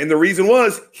 And the reason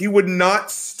was he would not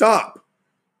stop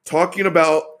talking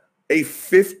about a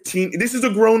 15. This is a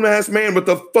grown ass man with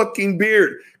a fucking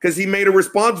beard because he made a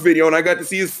response video and I got to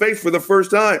see his face for the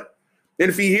first time. And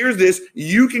if he hears this,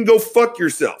 you can go fuck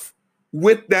yourself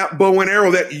with that bow and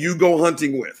arrow that you go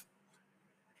hunting with.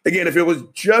 Again, if it was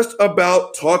just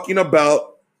about talking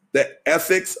about the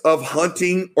ethics of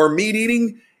hunting or meat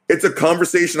eating, it's a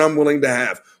conversation I'm willing to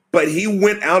have. But he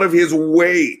went out of his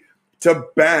way to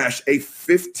bash a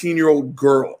 15-year-old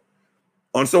girl.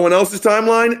 On someone else's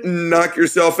timeline, knock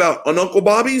yourself out. On Uncle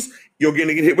Bobby's, you're going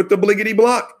to get hit with the bliggity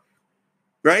block,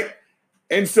 right?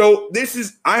 And so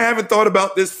I haven't thought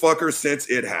about this fucker since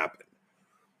it happened.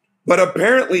 But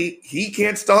apparently he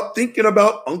can't stop thinking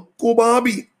about Uncle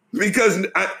Bobby because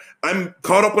I'm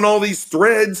caught up in all these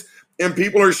threads and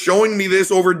people are showing me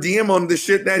this over DM on the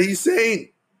shit that he's saying.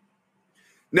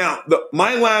 Now,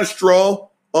 my last straw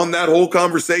on that whole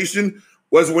conversation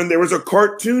was when there was a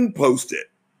cartoon posted,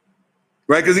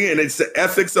 right? Because again, it's the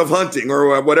ethics of hunting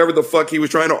or whatever the fuck he was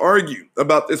trying to argue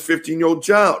about this 15-year-old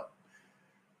child.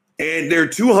 And there are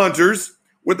two hunters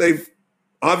with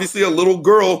obviously a little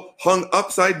girl hung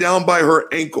upside down by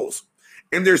her ankles.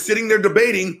 And they're sitting there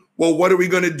debating, well, what are we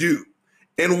going to do?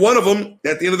 And one of them,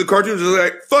 at the end of the cartoon, was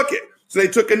like, fuck it. So they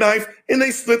took a knife and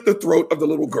they slit the throat of the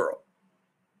little girl.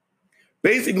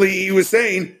 Basically, he was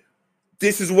saying,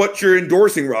 this is what you're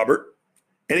endorsing, Robert.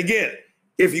 And again,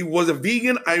 if he was a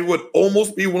vegan, I would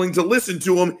almost be willing to listen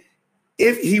to him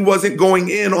if he wasn't going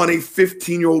in on a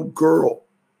 15-year-old girl.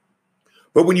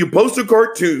 But when you post a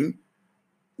cartoon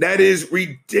that is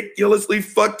ridiculously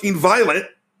fucking violent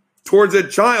towards a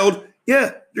child,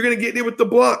 yeah, you're going to get hit with the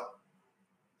block.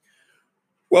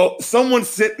 Well, someone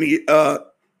sent me a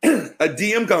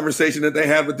DM conversation that they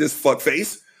had with this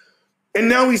fuckface, and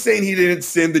now he's saying he didn't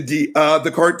send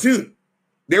the cartoon.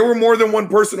 There were more than one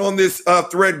person on this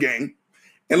thread, gang,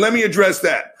 and let me address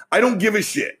that. I don't give a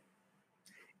shit.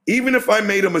 Even if I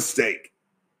made a mistake,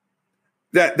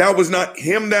 that was not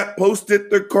him that posted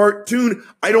the cartoon,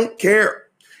 I don't care.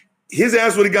 His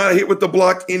ass would have got hit with the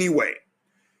block anyway.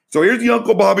 So here's the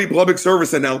Uncle Bobby public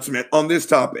service announcement on this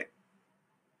topic.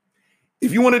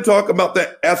 If you want to talk about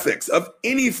the ethics of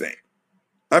anything,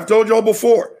 I've told y'all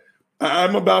before,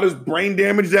 I'm about as brain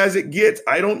damaged as it gets.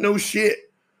 I don't know shit.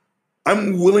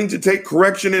 I'm willing to take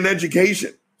correction and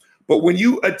education. But when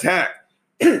you attack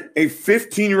a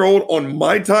 15-year-old on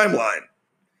my timeline,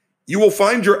 you will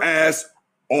find your ass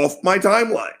off my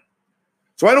timeline.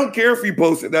 So I don't care if you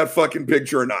posted that fucking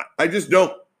picture or not. I just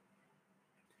don't.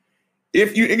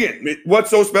 What's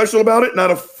so special about it?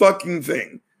 Not a fucking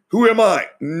thing. Who am I?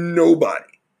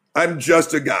 Nobody. I'm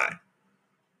just a guy.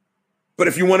 But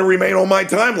if you want to remain on my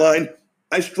timeline,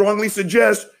 I strongly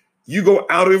suggest you go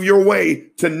out of your way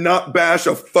to not bash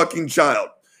a fucking child.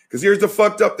 Because here's the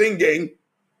fucked up thing, gang.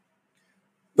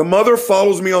 The mother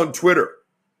follows me on Twitter.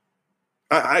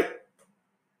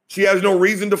 She has no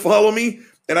reason to follow me,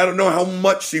 and I don't know how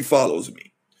much she follows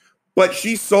me. But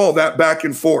she saw that back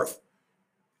and forth.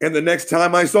 And the next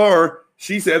time I saw her,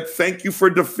 she said, thank you for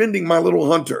defending my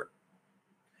little hunter.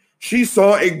 She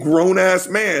saw a grown-ass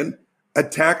man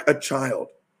attack a child.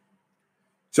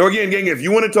 So again, gang, if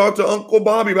you want to talk to Uncle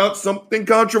Bobby about something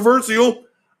controversial,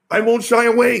 I won't shy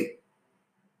away.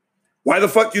 Why the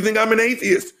fuck do you think I'm an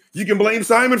atheist? You can blame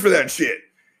Simon for that shit.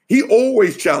 He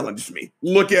always challenged me.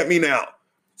 Look at me now.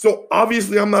 So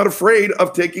obviously I'm not afraid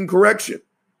of taking correction.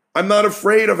 I'm not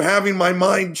afraid of having my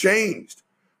mind changed.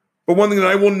 But one thing that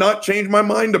I will not change my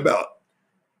mind about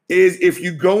is if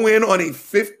you go in on a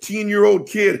 15-year-old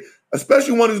kid,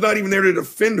 especially one who's not even there to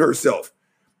defend herself,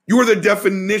 you are the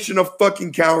definition of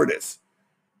fucking cowardice.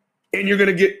 And you're going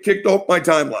to get kicked off my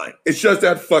timeline. It's just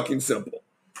that fucking simple.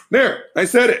 There, I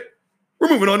said it. We're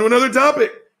moving on to another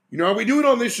topic. You know how we do it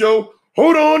on this show.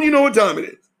 Hold on, you know what time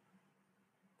it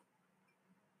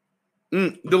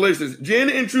is. Delicious. Gin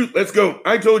and truth. Let's go.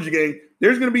 I told you, gang,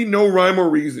 there's going to be no rhyme or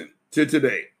reason to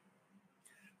today.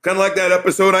 Kind of like that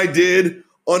episode I did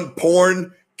on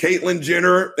porn, Caitlyn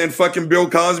Jenner, and fucking Bill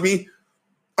Cosby.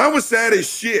 I was sad as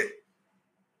shit.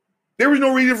 There was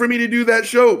no reason for me to do that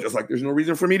show, just like there's no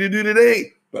reason for me to do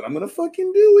today. But I'm going to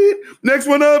fucking do it. Next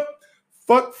one up.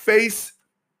 Fuck face,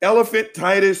 elephant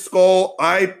Titus skull.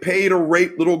 I pay to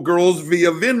rape little girls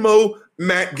via Venmo,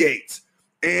 Matt Gaetz.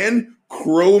 And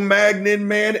Cro-Magnon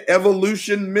man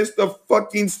evolution missed a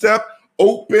fucking step.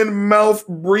 Open mouth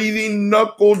breathing,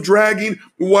 knuckle dragging.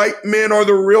 White men are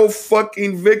the real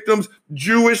fucking victims.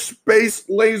 Jewish space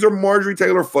laser Marjorie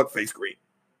Taylor fuckface green.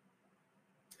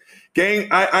 Gang,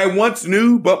 I once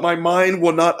knew, but my mind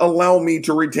will not allow me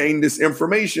to retain this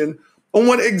information on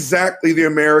what exactly the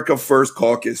America First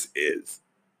Caucus is.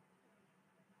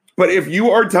 But if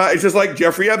you are tied, it's just like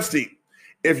Jeffrey Epstein.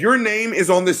 If your name is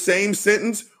on the same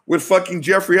sentence with fucking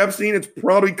Jeffrey Epstein, it's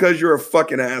probably because you're a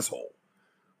fucking asshole.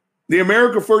 The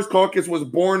America First Caucus was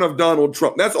born of Donald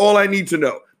Trump. That's all I need to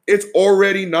know. It's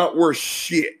already not worth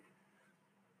shit.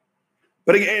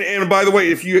 But again, and by the way,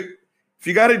 if you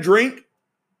got a drink,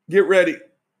 get ready.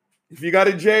 If you got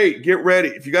a J, get ready.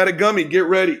 If you got a gummy, get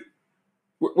ready.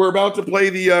 We're about to play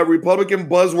the Republican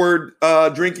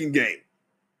buzzword drinking game.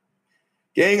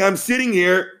 Gang, I'm sitting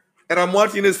here and I'm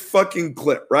watching this fucking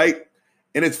clip, right?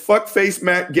 And it's fuckface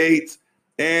Matt Gaetz,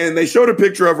 and they showed a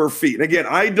picture of her feet. And again,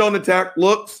 I don't attack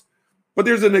looks, but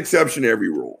there's an exception to every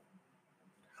rule.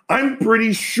 I'm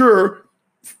pretty sure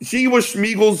she was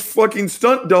Schmiegel's fucking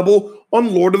stunt double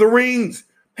on Lord of the Rings.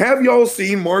 Have y'all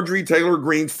seen Marjorie Taylor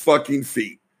Greene's fucking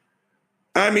feet?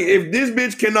 I mean, if this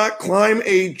bitch cannot climb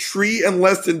a tree in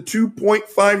less than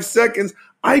 2.5 seconds,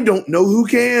 I don't know who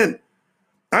can.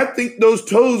 I think those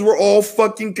toes were all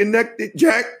fucking connected,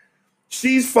 Jack.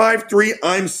 She's 5'3",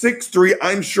 I'm 6'3".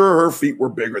 I'm sure her feet were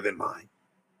bigger than mine.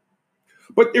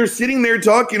 But they're sitting there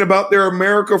talking about their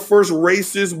America First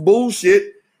racist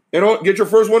bullshit. And get your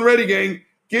first one ready, gang.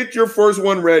 Get your first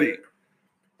one ready.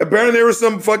 Apparently there was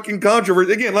some fucking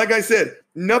controversy. Again, like I said,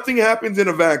 nothing happens in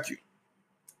a vacuum.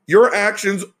 Your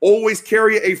actions always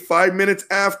carry a 5 minutes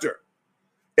after.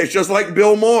 It's just like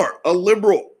Bill Maher, a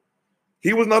liberal.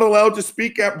 He was not allowed to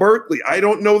speak at Berkeley. I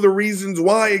don't know the reasons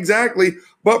why exactly,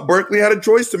 but Berkeley had a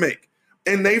choice to make.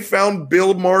 And they found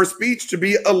Bill Maher's speech to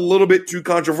be a little bit too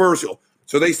controversial.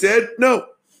 So they said no.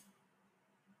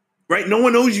 Right? No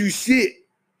one owes you shit.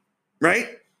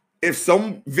 Right? If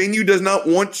some venue does not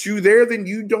want you there, then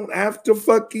you don't have to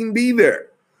fucking be there.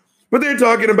 But they're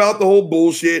talking about the whole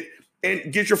bullshit.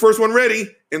 And get your first one ready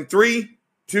in 3,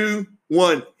 2,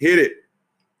 1. Hit it.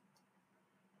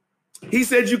 He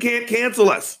said you can't cancel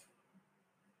us.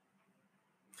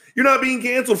 You're not being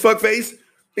canceled, fuckface. And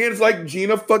it's like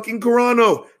Gina fucking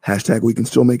Carano. Hashtag we can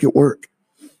still make it work.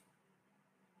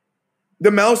 The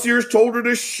mouse ears told her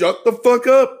to shut the fuck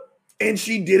up. And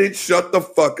she didn't shut the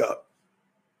fuck up.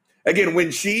 Again, when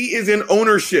she is in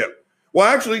ownership. Well,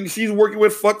 actually, she's working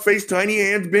with fuckface Tiny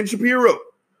Hands Ben Shapiro,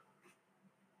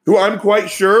 who I'm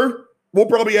quite sure will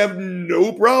probably have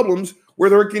no problems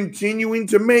with her continuing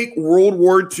to make World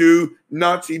War II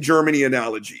Nazi Germany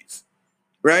analogies,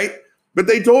 right? But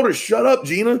they told her, shut up,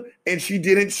 Gina, and she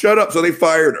didn't shut up, so they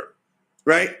fired her,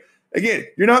 right? Again,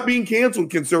 you're not being canceled,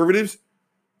 conservatives.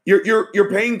 You're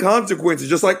paying consequences,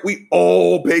 just like we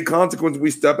all pay consequences when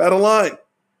we step out of line,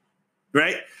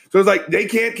 right? So it's like, they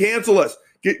can't cancel us.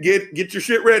 Get your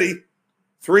shit ready.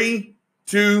 3,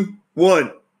 2,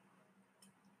 1.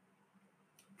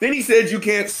 Then he said you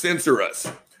can't censor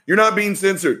us. You're not being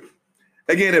censored.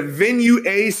 Again, if venue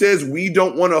A says we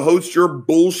don't want to host your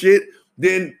bullshit,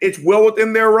 then it's well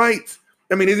within their rights.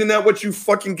 I mean, isn't that what you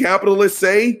fucking capitalists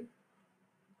say?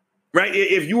 Right?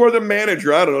 If you are the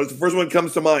manager, I don't know, it's the first one that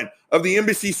comes to mind, of the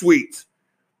Embassy Suites,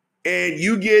 and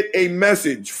you get a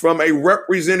message from a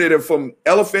representative from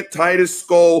Elephantitis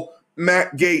Skull,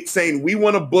 Matt Gaetz, saying we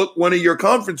want to book one of your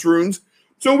conference rooms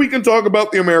so we can talk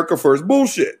about the America First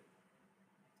bullshit.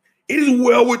 It is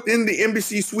well within the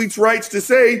Embassy Suites' rights to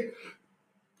say,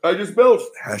 I just belched,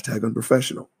 hashtag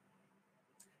unprofessional.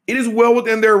 It is well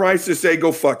within their rights to say,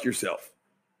 go fuck yourself.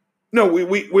 No,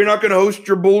 we're not going to host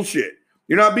your bullshit.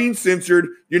 You're not being censored.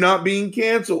 You're not being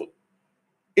canceled.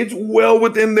 It's well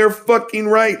within their fucking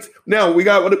rights. Now, we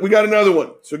got another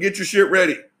one. So get your shit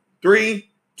ready. 3,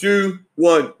 2,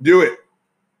 1. Do it.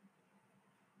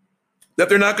 That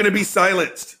they're not going to be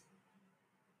silenced.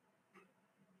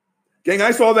 Gang,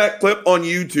 I saw that clip on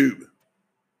YouTube.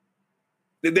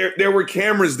 There were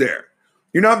cameras there.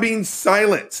 You're not being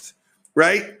silenced,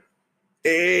 right?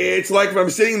 It's like if I'm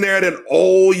sitting there at an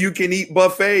all-you-can-eat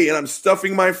buffet and I'm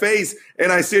stuffing my face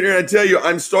and I sit here and I tell you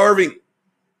I'm starving.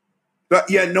 But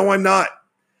yeah, no, I'm not.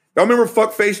 Y'all remember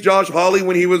fuckface Josh Hawley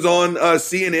when he was on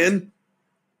CNN?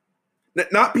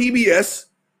 Not PBS,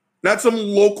 not some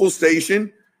local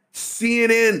station.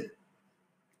 CNN.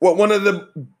 What, one of the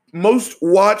most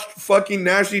watched fucking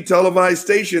nationally televised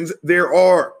stations there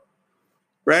are,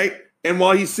 right? And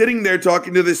while he's sitting there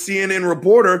talking to the CNN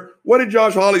reporter, what did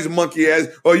Josh Hawley's monkey ass?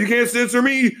 Oh, you can't censor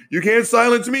me. You can't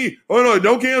silence me. Oh, no,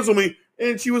 don't cancel me.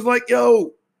 And she was like,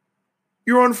 yo,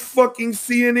 you're on fucking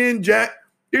CNN, Jack.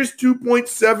 There's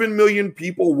 2.7 million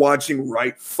people watching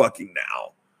right fucking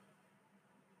now.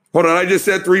 Hold on, I just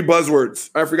said 3 buzzwords.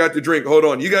 I forgot to drink. Hold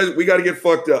on. You guys, we got to get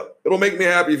fucked up. It'll make me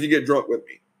happy if you get drunk with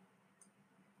me.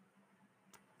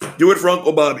 Do it for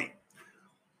Uncle Bobby.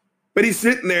 But he's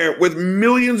sitting there with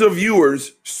millions of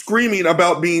viewers screaming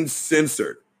about being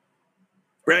censored,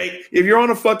 right? If you're on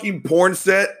a fucking porn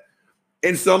set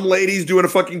and some lady's doing a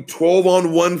fucking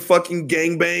 12-on-1 fucking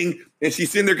gangbang and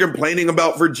she's sitting there complaining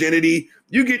about virginity,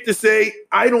 you get to say,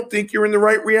 I don't think you're in the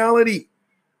right reality.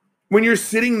 When you're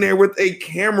sitting there with a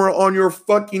camera on your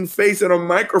fucking face and a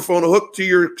microphone hooked to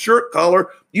your shirt collar,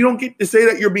 you don't get to say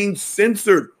that you're being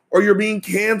censored or you're being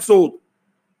canceled.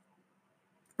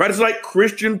 Right? It's like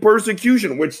Christian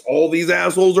persecution, which all these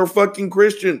assholes are fucking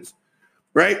Christians,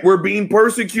 right? We're being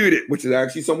persecuted, which is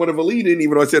actually somewhat of a lead-in,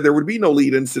 even though I said there would be no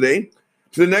lead-ins today.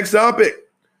 to the next topic,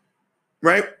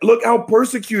 right? Look how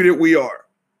persecuted we are.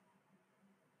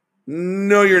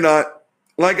 No, you're not.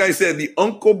 Like I said, the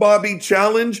Uncle Bobby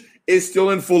challenge is still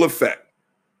in full effect.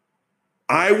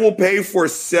 I will pay for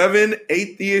 7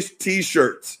 atheist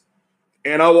t-shirts,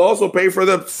 and I will also pay for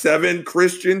the 7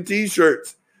 Christian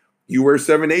t-shirts. You wear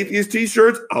 7 atheist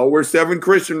t-shirts, I'll wear 7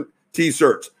 Christian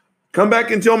t-shirts. Come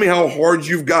back and tell me how hard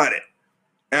you've got it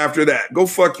after that. Go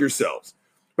fuck yourselves.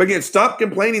 But again, stop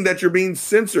complaining that you're being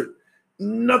censored.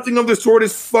 Nothing of the sort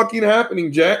is fucking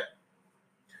happening, Jack.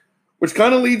 Which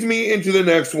kind of leads me into the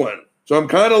next one. So I'm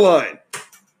kind of lying.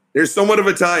 There's somewhat of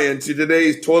a tie-in to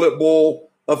today's toilet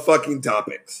bowl of fucking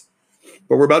topics.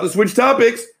 But we're about to switch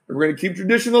topics, and we're going to keep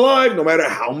tradition alive no matter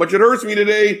how much it hurts me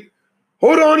today.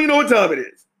 Hold on, you know what time it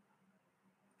is.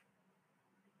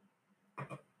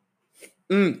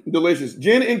 Delicious.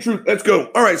 Gin and truth. Let's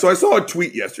go. All right, so I saw a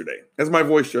tweet yesterday as my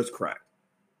voice just cracked.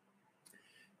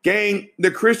 Gang,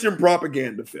 the Christian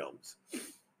propaganda films.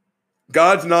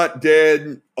 God's Not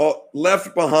Dead,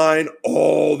 Left Behind,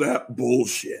 all that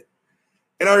bullshit.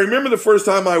 And I remember the first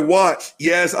time I watched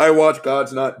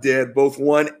God's Not Dead, both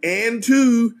 1 and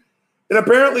 2. And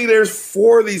apparently there's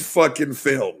 4 of these fucking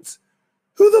films.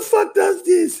 Who the fuck does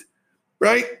this?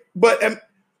 Right? But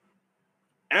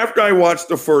after I watched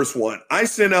the first one, I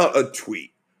sent out a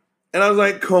tweet. And I was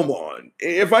like, come on.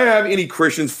 If I have any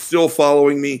Christians still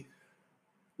following me,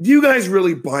 do you guys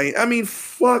really buy it? I mean,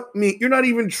 fuck me. You're not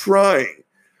even trying.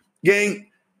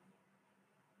 Gang,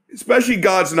 especially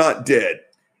God's Not Dead.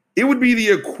 It would be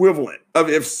the equivalent of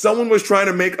if someone was trying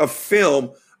to make a film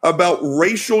about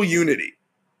racial unity,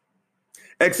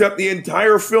 except the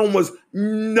entire film was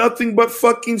nothing but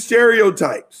fucking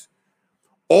stereotypes.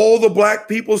 All the black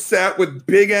people sat with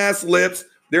big ass lips,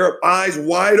 their eyes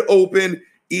wide open,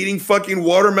 eating fucking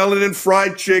watermelon and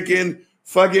fried chicken,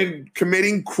 fucking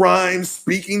committing crimes,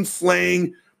 speaking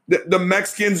slang. The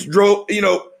Mexicans drove,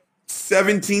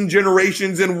 17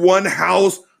 generations in one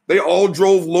house. They all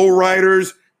drove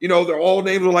lowriders. Their all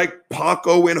names were like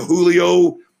Paco and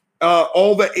Julio.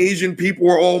 All the Asian people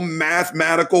were all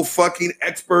mathematical fucking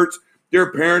experts.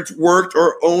 Their parents worked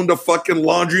or owned a fucking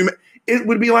laundromat. It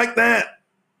would be like that.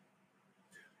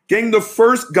 Gang, the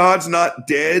first God's Not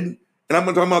Dead, and I'm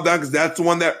going to talk about that because that's the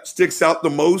one that sticks out the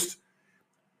most.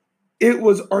 It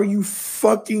was, are you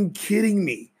fucking kidding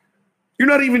me? You're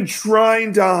not even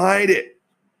trying to hide it.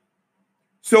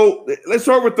 So let's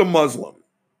start with the Muslim,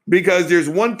 because there's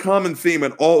one common theme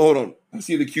in all. Hold on. I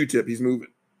see the Q-tip. He's moving.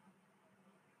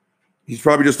 He's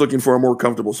probably just looking for a more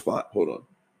comfortable spot. Hold on.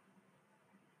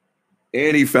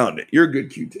 And he found it. You're a good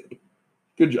Q-tip.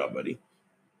 Good job, buddy.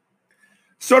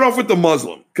 Start off with the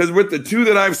Muslim, because with the 2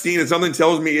 that I've seen, and something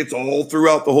tells me it's all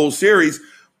throughout the whole series.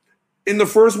 In the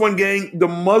first one, gang, the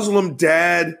Muslim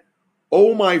dad,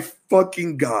 oh my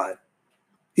fucking God.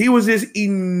 He was this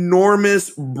enormous,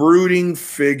 brooding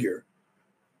figure.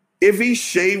 If he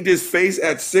shaved his face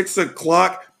at 6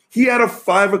 o'clock, he had a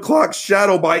 5 o'clock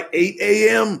shadow by 8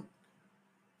 a.m.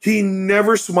 He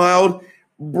never smiled,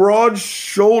 broad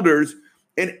shoulders,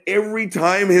 and every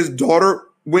time his daughter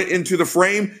went into the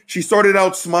frame, she started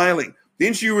out smiling.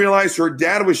 Then she realized her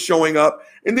dad was showing up,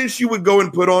 and then she would go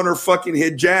and put on her fucking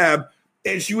hijab,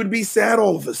 and she would be sad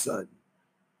all of a sudden.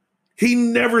 He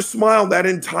never smiled that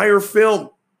entire film.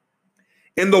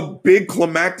 And the big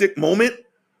climactic moment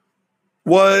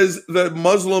was the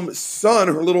Muslim son,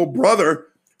 her little brother,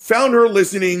 found her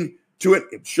listening to it.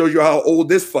 It shows you how old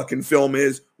this fucking film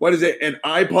is. What is it, an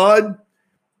iPod?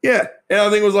 Yeah, and I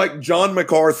think it was like John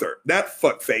MacArthur, that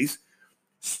fuckface,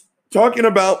 talking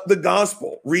about the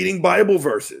gospel, reading Bible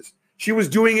verses. She was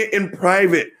doing it in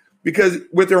private because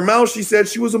with her mouth, she said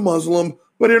she was a Muslim,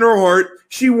 but in her heart,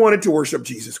 she wanted to worship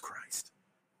Jesus Christ.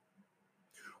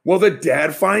 Well, the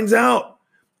dad finds out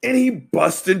and he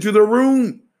busts into the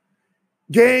room.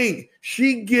 Gang,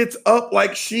 she gets up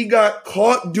like she got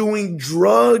caught doing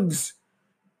drugs.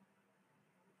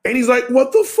 And he's like,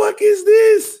 what the fuck is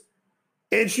this?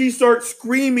 And she starts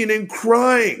screaming and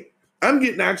crying. I'm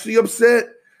getting actually upset.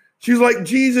 She's like,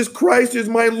 Jesus Christ is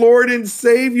my Lord and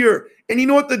Savior. And you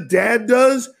know what the dad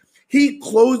does? He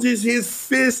closes his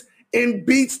fist and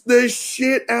beats the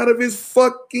shit out of his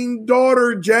fucking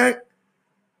daughter, Jack.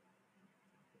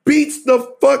 Beats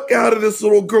the fuck out of this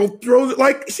little girl, throws it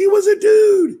like she was a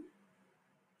dude.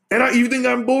 And you think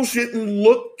I'm bullshitting?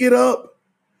 Look it up.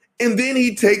 And then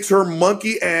he takes her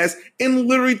monkey ass and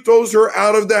literally throws her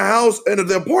out of the house and of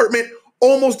the apartment,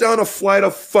 almost down a flight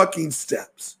of fucking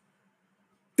steps.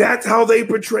 That's how they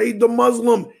portrayed the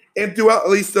Muslim. And throughout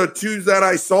at least the 2 that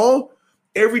I saw,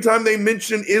 every time they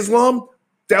mentioned Islam,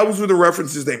 those were the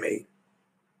references they made.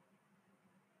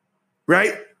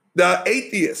 Right? The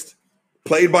atheist.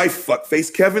 played by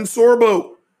fuckface Kevin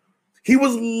Sorbo. He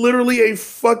was literally a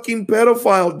fucking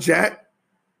pedophile, Jack.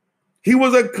 He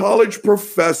was a college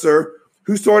professor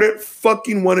who started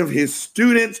fucking one of his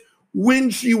students when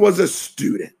she was a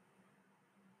student.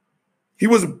 He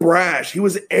was brash. He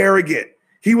was arrogant.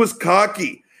 He was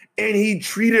cocky. And he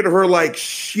treated her like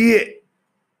shit.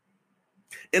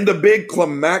 In the big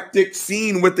climactic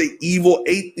scene with the evil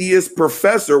atheist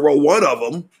professor, well, one of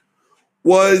them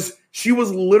was she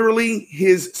was literally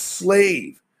his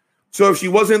slave. So if she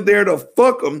wasn't there to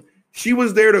fuck him, she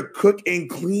was there to cook and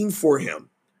clean for him.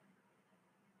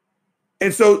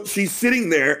 And so she's sitting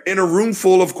there in a room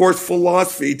full, of course,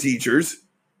 philosophy teachers.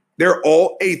 They're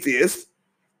all atheists.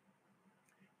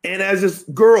 And as this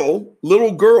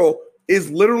little girl, is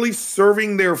literally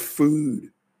serving their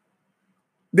food,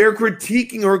 they're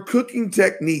critiquing her cooking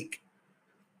technique.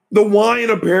 The wine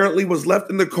apparently was left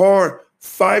in the car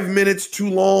 5 minutes too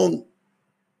long.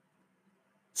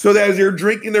 So that as they're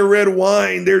drinking their red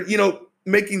wine, they're,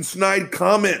 making snide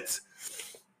comments.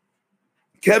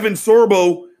 Kevin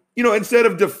Sorbo, instead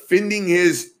of defending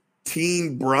his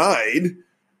teen bride,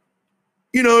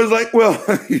 is like, well,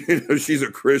 she's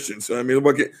a Christian. So, I mean,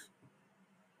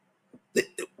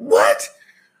 what?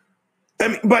 I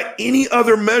mean, by any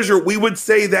other measure, we would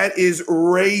say that is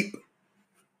rape.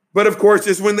 But of course,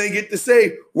 it's when they get to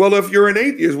say, well, if you're an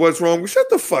atheist, what's wrong? Well, shut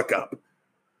the fuck up.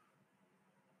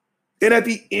 And at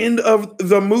the end of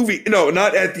the movie, no,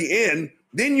 not at the end,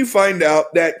 then you find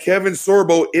out that Kevin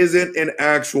Sorbo isn't an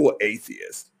actual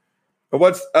atheist.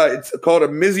 It's called a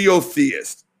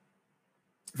misiotheist,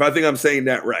 if I think I'm saying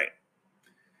that right.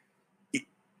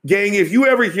 Gang, if you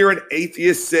ever hear an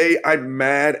atheist say, I'm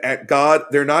mad at God,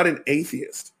 they're not an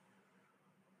atheist.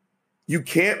 You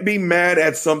can't be mad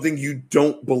at something you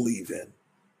don't believe in.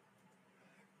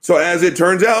 So as it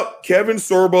turns out, Kevin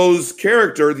Sorbo's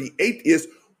character, the atheist,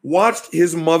 watched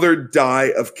his mother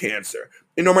die of cancer.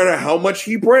 And no matter how much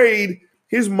he prayed,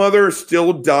 his mother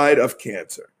still died of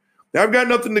cancer. Now, I've got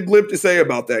nothing to glib to say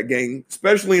about that, gang,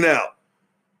 especially now.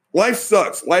 Life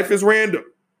sucks. Life is random.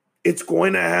 It's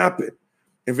going to happen.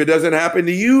 If it doesn't happen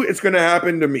to you, it's going to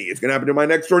happen to me. It's going to happen to my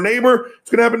next door neighbor.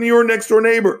 It's going to happen to your next door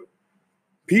neighbor.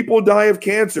 People die of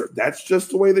cancer. That's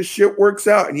just the way the shit works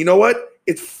out. And you know what?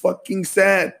 It's fucking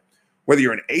sad. Whether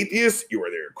you're an atheist, you're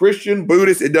a Christian,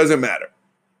 Buddhist, it doesn't matter.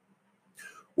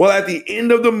 Well, at the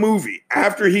end of the movie,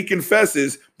 after he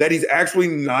confesses that he's actually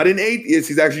not an atheist,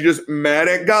 he's actually just mad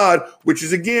at God, which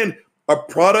is, again, a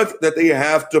product that they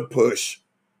have to push.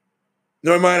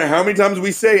 No matter how many times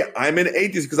we say, I'm an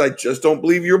atheist because I just don't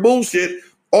believe your bullshit,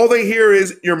 all they hear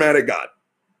is, you're mad at God.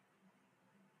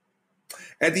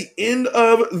 At the end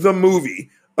of the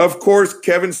movie, of course,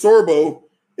 Kevin Sorbo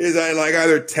is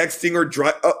either texting or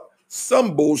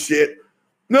some bullshit.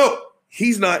 No,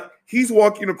 he's not. He's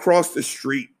walking across the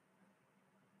street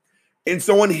and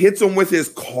someone hits him with his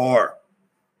car.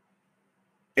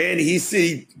 And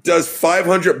he does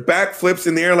 500 backflips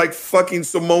in the air like fucking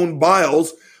Simone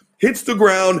Biles, hits the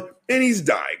ground, and he's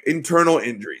dying. Internal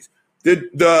injuries.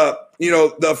 The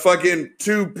fucking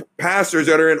two pastors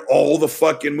that are in all the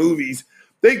fucking movies,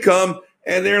 they come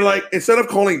and they're like, instead of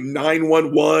calling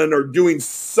 911 or doing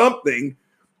something,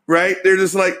 right? They're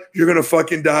just like, you're going to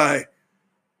fucking die.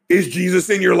 Is Jesus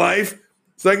in your life?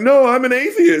 It's like, no, I'm an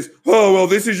atheist. Oh, well,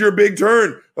 this is your big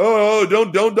turn. Oh,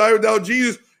 don't die without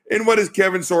Jesus. And what does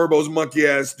Kevin Sorbo's monkey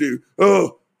ass do?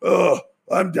 Oh,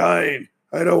 I'm dying.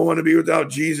 I don't want to be without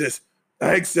Jesus.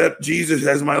 I accept Jesus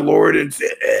as my Lord and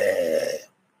Savior.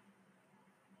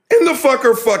 And the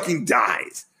fucker fucking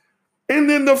dies. And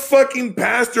then the fucking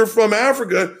pastor from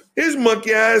Africa, his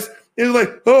monkey ass is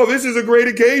like, oh, this is a great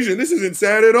occasion. This isn't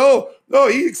sad at all. No,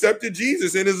 he accepted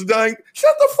Jesus and is dying.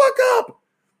 Shut the fuck up.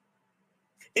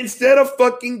 Instead of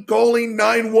fucking calling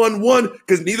 911,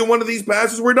 because neither one of these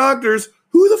pastors were doctors,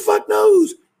 who the fuck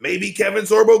knows? Maybe Kevin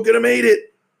Sorbo could have made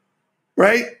it.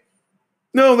 Right?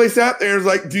 No, they sat there and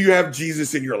was like, do you have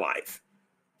Jesus in your life?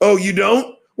 Oh, you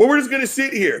don't? Well, we're just going to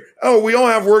sit here. Oh, we all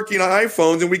have working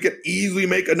iPhones and we could easily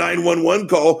make a 911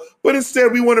 call. But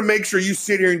instead, we want to make sure you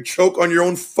sit here and choke on your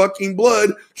own fucking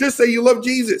blood. Just say you love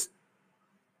Jesus.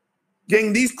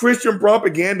 Gang, these Christian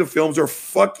propaganda films are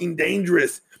fucking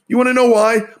dangerous. You want to know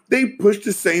why? They push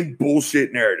the same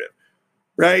bullshit narrative,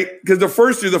 right? Because the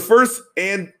first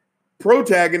and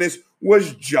protagonist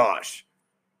was Josh,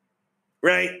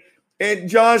 right? And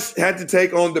Josh had to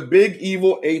take on the big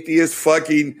evil atheist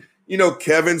fucking,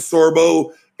 Kevin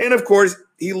Sorbo. And of course,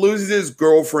 he loses his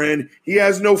girlfriend. He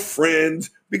has no friends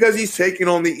because he's taking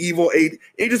on the evil atheist.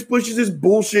 He just pushes this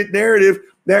bullshit narrative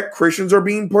that Christians are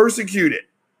being persecuted.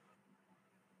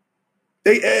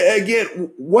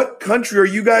 Again, what country are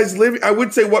you guys living? I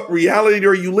would say what reality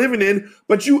are you living in,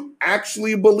 but you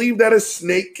actually believe that a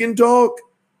snake can talk?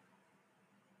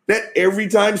 That every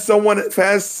time someone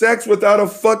has sex without a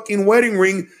fucking wedding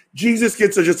ring, Jesus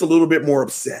gets just a little bit more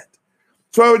upset.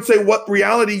 So I would say, what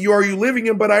reality are you living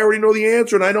in? But I already know the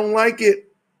answer and I don't like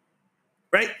it.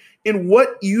 Right? In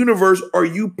what universe are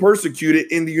you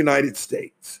persecuted in the United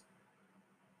States?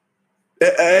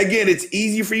 Again, it's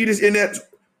easy for you to, and that's,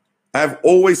 I've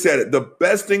always said it. The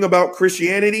best thing about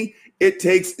Christianity, it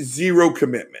takes zero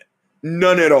commitment.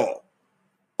 None at all.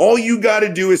 All you got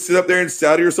to do is sit up there and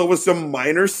saddle yourself with some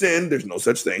minor sin. There's no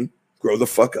such thing. Grow the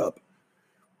fuck up.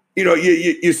 You know,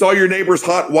 you saw your neighbor's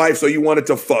hot wife, so you wanted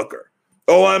to fuck her.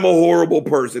 Oh, I'm a horrible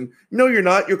person. No, you're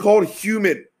not. You're called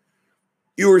human.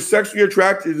 You were sexually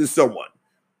attracted to someone.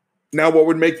 Now, what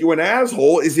would make you an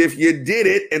asshole is if you did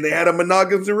it and they had a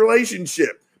monogamous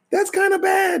relationship. That's kind of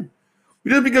bad.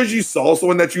 Just because you saw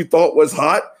someone that you thought was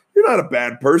hot, you're not a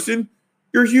bad person.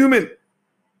 You're human.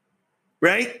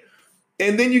 Right?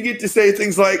 And then you get to say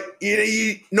things like,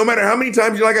 no matter how many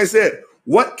times, like I said,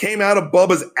 what came out of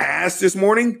Bubba's ass this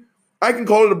morning, I can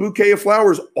call it a bouquet of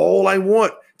flowers all I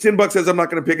want. $10 says I'm not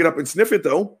going to pick it up and sniff it,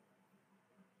 though.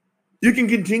 You can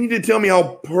continue to tell me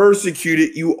how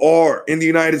persecuted you are in the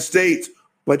United States,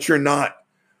 but you're not.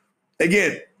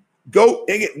 Again, go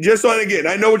again, just on again.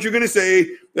 I know what you're going to say.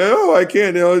 Oh, I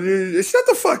can't. Shut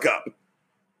the fuck up.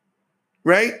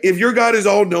 Right? If your God is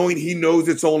all knowing, he knows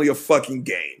it's only a fucking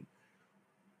game.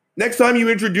 Next time you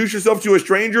introduce yourself to a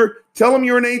stranger, tell them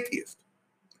you're an atheist.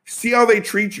 See how they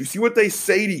treat you. See what they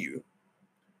say to you.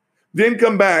 Then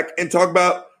come back and talk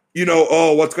about,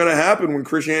 what's going to happen when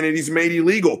Christianity is made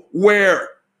illegal. Where?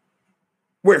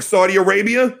 Saudi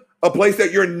Arabia? A place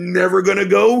that you're never going to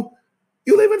go?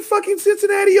 You live in fucking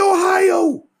Cincinnati,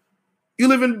 Ohio. You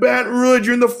live in Baton Rouge.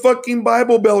 You're in the fucking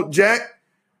Bible Belt, Jack.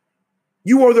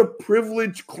 You are the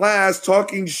privileged class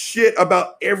talking shit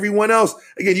about everyone else.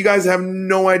 Again, you guys have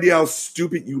no idea how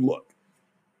stupid you look.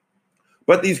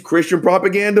 But these Christian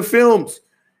propaganda films,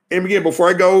 and again, before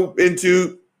I go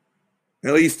into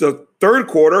at least the third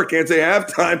quarter, I can't say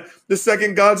halftime, the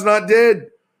second God's Not Dead.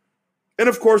 And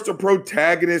of course, the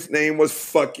protagonist's name was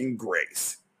fucking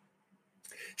Grace.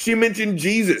 She mentioned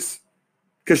Jesus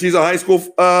because she's a high school,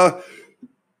 I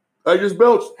just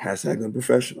belched, hashtag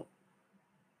unprofessional.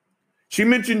 She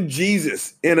mentioned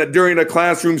Jesus during a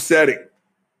classroom setting.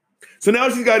 So now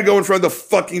she's got to go in front of the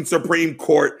fucking Supreme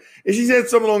Court. And she said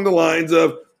something along the lines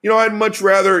of, I'd much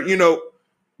rather,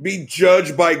 be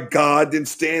judged by God than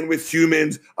stand with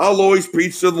humans. I'll always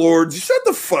preach to the Lord. Shut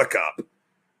the fuck up.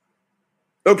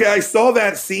 Okay, I saw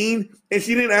that scene, and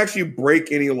she didn't actually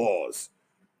break any laws,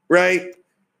 right?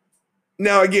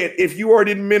 Now, again, if you are an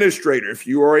administrator, if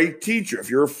you are a teacher, if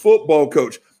you're a football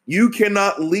coach, you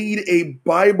cannot lead a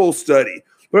Bible study.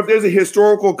 But if there's a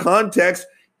historical context,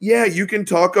 yeah, you can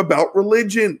talk about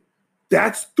religion.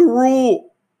 That's the rule.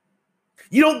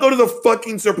 You don't go to the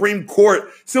fucking Supreme Court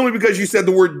simply because you said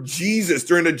the word Jesus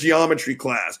during a geometry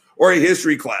class or a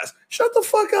history class. Shut the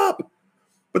fuck up.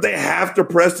 But they have to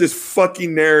press this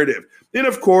fucking narrative. And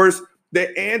of course,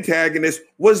 the antagonist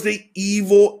was the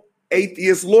evil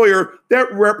atheist lawyer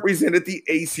that represented the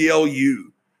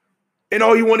ACLU. And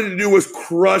all he wanted to do was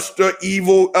crush the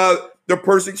evil, the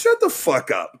person. Shut the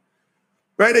fuck up.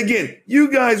 Right? Again, you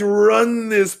guys run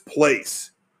this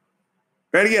place.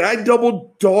 Right? Again, I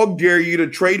double dog dare you to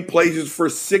trade places for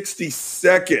 60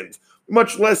 seconds,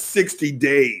 much less 60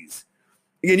 days.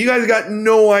 Again, you guys got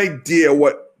no idea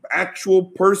what actual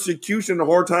persecution and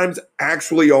hard times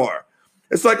actually are.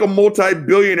 It's like a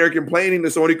multi-billionaire complaining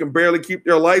to someone who can barely keep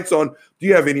their lights on. Do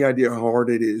you have any idea how hard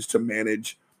it is to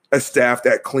manage a staff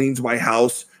that cleans my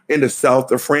house in the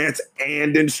south of France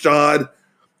and in Stade?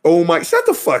 Oh my, shut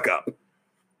the fuck up.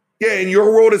 Yeah, in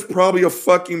your world, it's probably a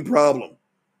fucking problem.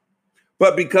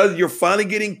 But because you're finally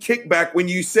getting kickback when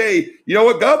you say, you know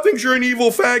what, God thinks you're an evil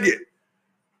faggot.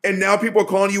 And now people are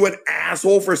calling you an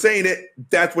asshole for saying it.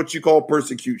 That's what you call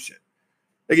persecution.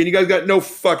 Again, you guys got no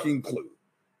fucking clue.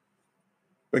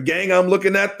 But gang, I'm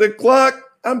looking at the clock.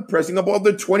 I'm pressing up on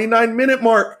the 29-minute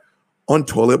mark on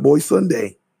Toilet Boy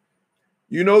Sunday.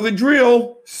 You know the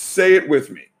drill. Say it with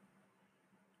me.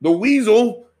 The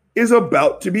weasel is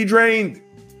about to be drained.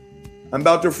 I'm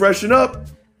about to freshen up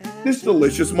this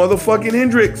delicious motherfucking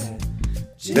Hendrix.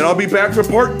 And I'll be back for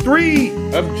part 3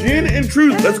 of Gin and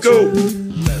Truth. Let's go.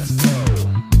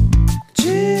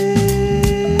 Gin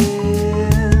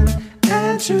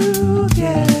and Truth,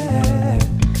 yeah.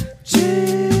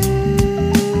 Gin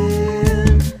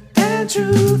and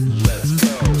Truth.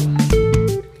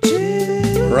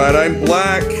 All right, I'm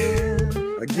Black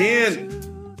again.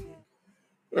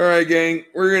 All right, right, gang.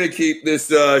 We're gonna keep this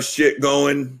shit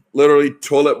going. Literally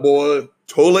toilet bowl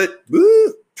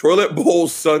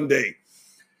Sunday.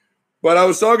 But I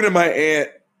was talking to my aunt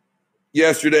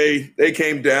yesterday. They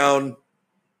came down.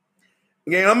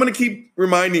 Again, I'm gonna keep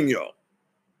reminding y'all.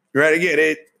 Right?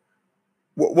 Again,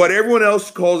 what everyone else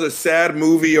calls a sad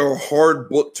movie or a hard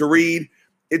book to read,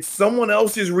 it's someone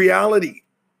else's reality.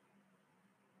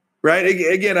 Right?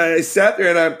 Again, I sat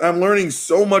there and I'm learning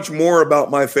so much more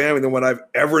about my family than what I've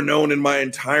ever known in my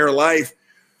entire life.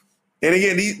 And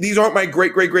again, these aren't my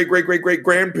great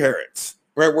grandparents.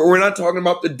 Right? We're not talking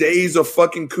about the days of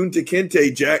fucking Kunta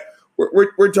Kinte, Jack.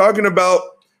 We're talking about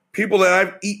people that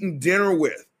I've eaten dinner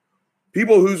with,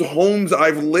 people whose homes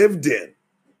I've lived in.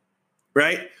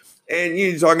 Right? And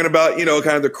you're talking about,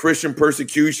 kind of the Christian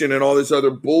persecution and all this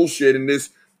other bullshit and this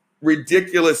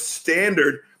ridiculous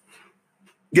standard.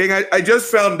 Gang, I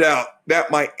just found out that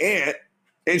my aunt,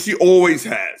 and she always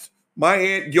has, my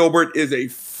Aunt Gilbert is a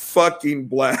fucking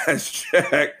blast,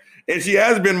 Jack. And she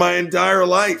has been my entire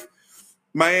life.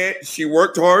 My aunt, she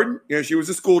worked hard. She was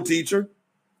a school teacher.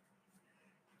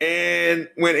 And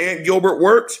when Aunt Gilbert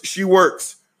works, she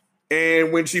works.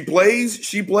 And when she plays,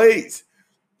 she plays.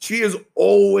 She has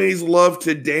always loved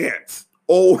to dance.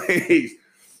 Always.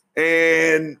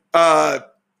 And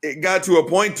it got to a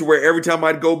point to where every time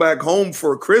I'd go back home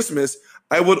for Christmas,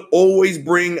 I would always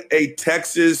bring a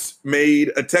Texas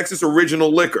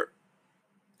original liquor.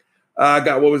 I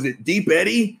got, what was it? Deep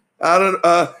Eddy?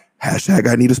 Hashtag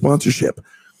I need a sponsorship.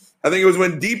 I think it was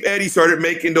when Deep Eddy started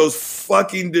making those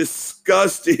fucking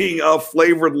disgusting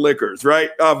flavored liquors, right?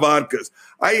 Vodkas.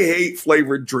 I hate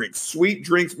flavored drinks. Sweet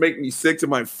drinks make me sick to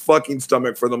my fucking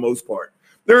stomach for the most part.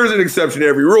 There is an exception to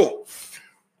every rule.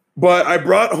 But I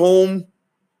brought home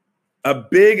a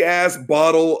big-ass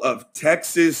bottle of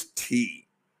Texas tea.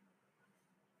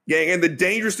 Gang, and the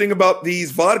dangerous thing about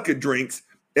these vodka drinks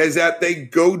is that they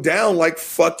go down like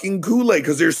fucking Kool-Aid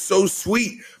because they're so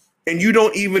sweet, and you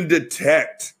don't even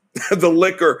detect the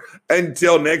liquor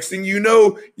until next thing you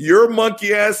know, your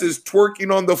monkey ass is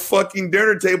twerking on the fucking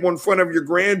dinner table in front of your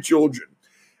grandchildren.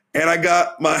 And I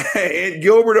got my Aunt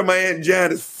Gilbert and my Aunt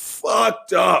Janice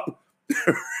fucked up.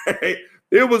 Right?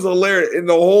 It was hilarious. And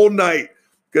the whole night,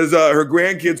 because her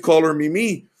grandkids call her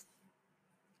Mimi.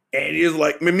 And he was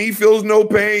like, Mimi feels no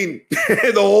pain.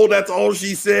 That's all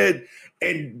she said.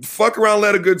 And fuck around,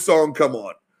 let a good song come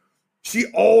on.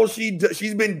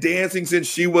 She's been dancing since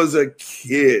she was a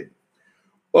kid.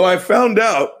 Well, I found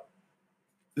out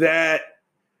that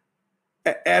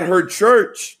at her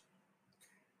church,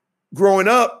 growing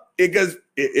up,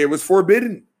 it was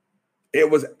forbidden.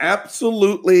 It was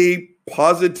absolutely,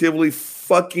 positively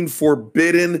fucking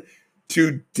forbidden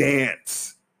to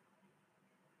dance.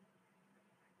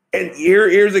 And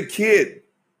here's a kid.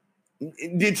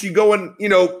 Did she go and,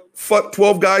 fuck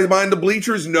 12 guys behind the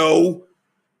bleachers? No.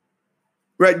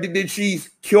 Right? Did she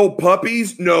kill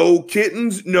puppies? No.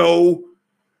 Kittens? No.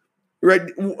 Right?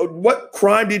 What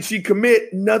crime did she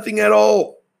commit? Nothing at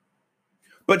all.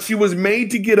 But she was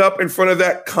made to get up in front of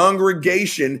that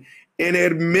congregation and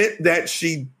admit that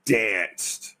she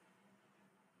danced.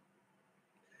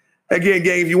 Again,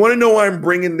 gang, if you want to know why I'm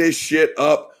bringing this shit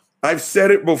up, I've said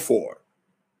it before.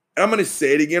 I'm going to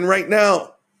say it again right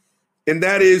now. And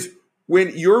that is,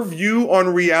 when your view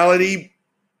on reality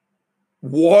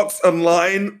walks in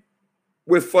line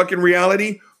with fucking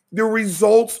reality, the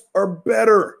results are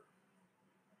better.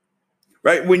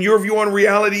 Right? When your view on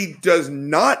reality does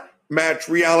not match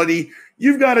reality,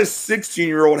 you've got a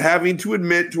 16-year-old having to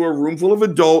admit to a room full of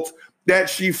adults that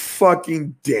she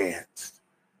fucking danced.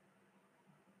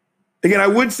 Again, I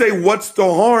would say what's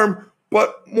the harm,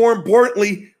 but more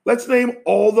importantly, let's name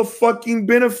all the fucking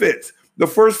benefits. The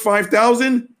first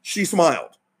 5,000, she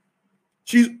smiled.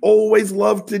 She's always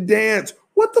loved to dance.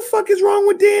 What the fuck is wrong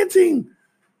with dancing?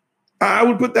 I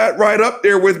would put that right up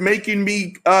there with making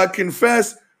me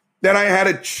confess that I had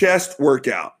a chest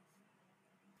workout.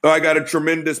 I got a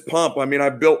tremendous pump. I mean, I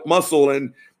built muscle,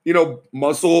 and,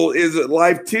 muscle is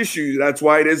live tissue. That's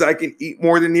why it is I can eat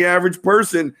more than the average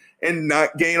person and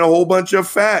not gain a whole bunch of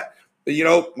fat.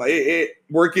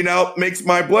 Working out makes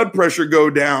my blood pressure go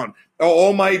down.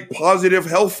 All my positive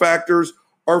health factors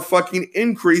are fucking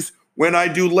increased when I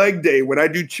do leg day, when I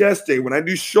do chest day, when I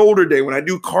do shoulder day, when I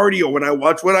do cardio, when I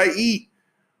watch what I eat.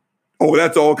 Oh,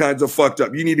 that's all kinds of fucked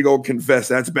up. You need to go confess.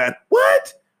 That's bad.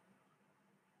 What?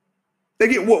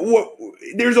 What?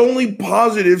 There's only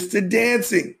positives to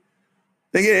dancing.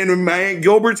 Again, in my Aunt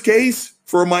Gilbert's case,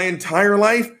 for my entire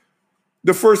life,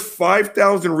 the first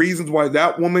 5,000 reasons why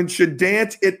that woman should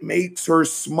dance, it makes her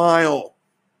smile.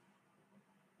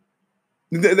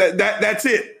 That's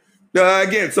it.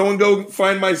 Again, someone go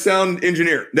find my sound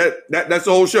engineer. That's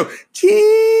the whole show.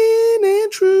 Gin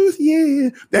and Truth, yeah.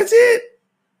 That's it.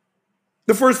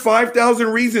 The first 5,000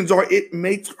 reasons are it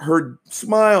makes her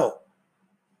smile.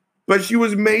 But she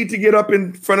was made to get up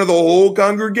in front of the whole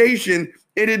congregation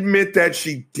and admit that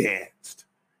she danced.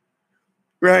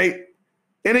 Right?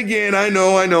 And again, I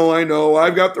know.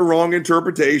 I've got the wrong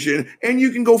interpretation, and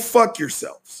you can go fuck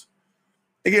yourselves.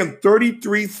 Again,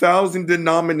 33,000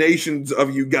 denominations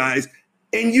of you guys,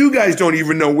 and you guys don't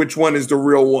even know which one is the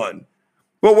real one.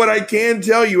 But what I can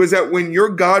tell you is that when your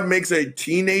God makes a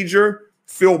teenager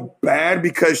feel bad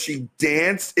because she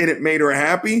danced and it made her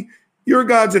happy, your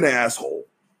God's an asshole.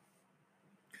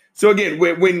 So again,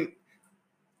 when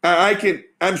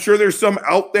I'm sure there's some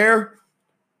out there,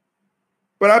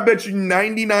 but I bet you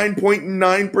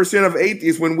 99.9% of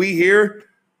atheists, when we hear,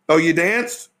 oh, you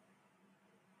danced?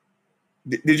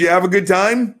 Did you have a good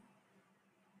time?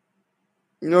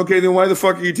 Okay, then why the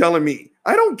fuck are you telling me?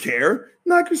 I don't care.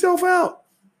 Knock yourself out.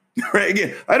 Right?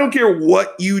 Again, I don't care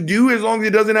what you do as long as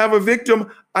it doesn't have a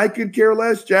victim. I could care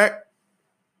less, Jack.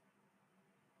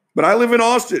 But I live in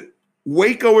Austin.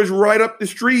 Waco is right up the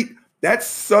street. That's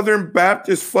Southern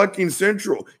Baptist fucking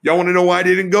Central. Y'all want to know why I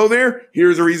didn't go there?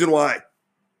 Here's the reason why.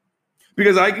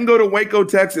 Because I can go to Waco,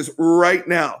 Texas right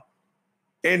now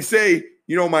and say,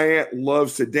 you know, my aunt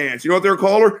loves to dance. You know what they'll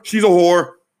call her? She's a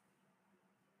whore.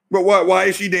 But what? Why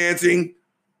is she dancing?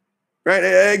 Right?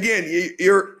 Again,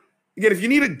 if you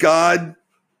need a God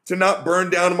to not burn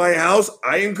down my house,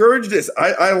 I encourage this.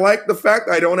 I like the fact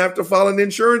I don't have to file an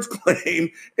insurance claim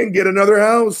and get another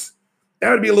house.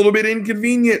 That would be a little bit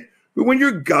inconvenient. But when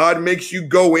your God makes you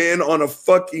go in on a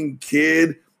fucking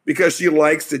kid because she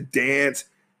likes to dance,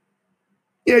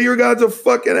 yeah, your God's a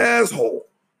fucking asshole.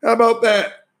 How about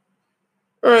that?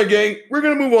 All right, gang, we're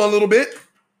going to move on a little bit.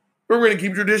 We're going to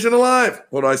keep tradition alive.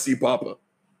 Hold on, I see Papa.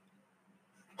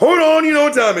 Hold on, you know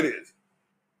what time it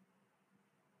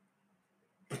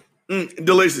is.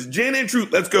 Delicious. Gin and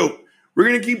Truth, let's go. We're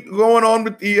going to keep going on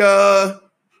with the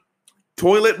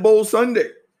toilet bowl Sunday.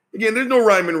 Again, there's no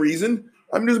rhyme and reason.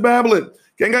 I'm just babbling.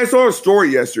 Gang, I saw a story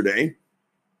yesterday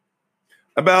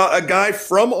about a guy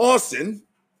from Austin,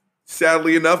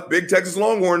 sadly enough, big Texas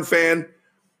Longhorn fan.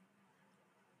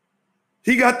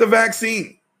 He got the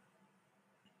vaccine,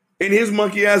 and his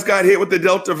monkey ass got hit with the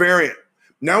Delta variant.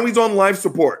 Now he's on life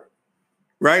support,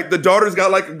 right? The daughter's got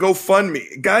like a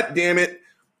GoFundMe. God damn it.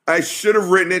 I should have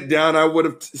written it down. I would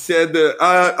have said that.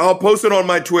 I'll post it on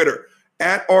my Twitter,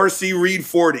 at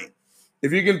RCReed40.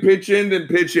 If you can pitch in, then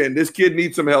pitch in. This kid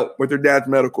needs some help with their dad's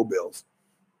medical bills.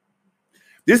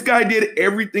 This guy did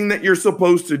everything that you're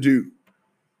supposed to do,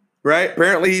 right?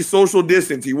 Apparently he's social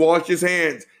distance. He washed his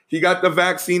hands. He got the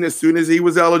vaccine as soon as he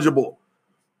was eligible.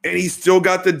 And he still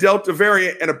got the Delta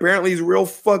variant, and apparently he's real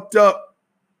fucked up.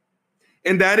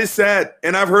 And that is sad.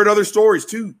 And I've heard other stories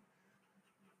too.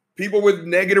 People with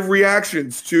negative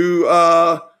reactions to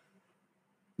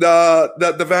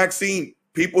the vaccine.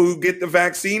 People who get the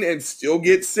vaccine and still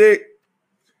get sick.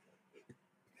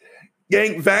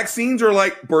 Gang, vaccines are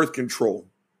like birth control.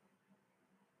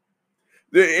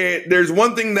 There's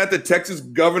one thing that the Texas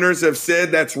governors have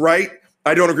said that's right.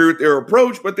 I don't agree with their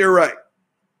approach, but they're right.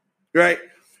 Right?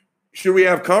 Should we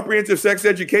have comprehensive sex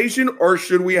education or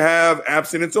should we have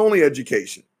abstinence-only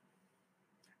education?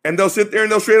 And they'll sit there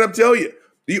and they'll straight up tell you,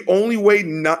 the only way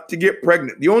not to get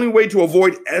pregnant, the only way to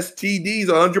avoid STDs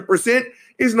 100%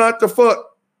 is not to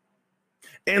fuck.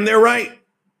 And they're right.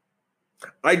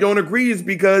 I don't agree is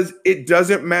because it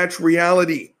doesn't match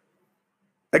reality.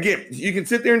 Again, you can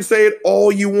sit there and say it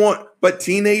all you want, but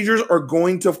teenagers are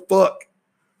going to fuck.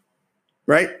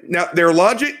 Right? Now, their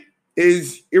logic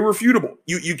is irrefutable.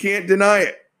 You can't deny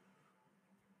it.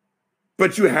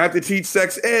 But you have to teach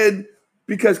sex ed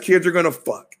because kids are going to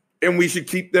fuck. And we should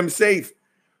keep them safe.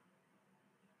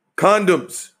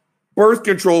 Condoms, birth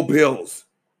control pills,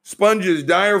 sponges,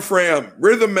 diaphragm,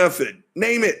 rhythm method,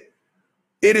 name it.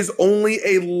 It is only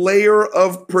a layer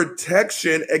of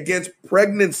protection against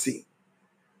pregnancy.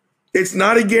 It's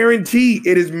not a guarantee.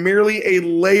 It is merely a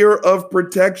layer of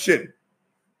protection.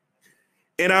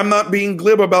 And I'm not being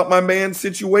glib about my man's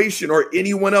situation or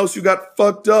anyone else who got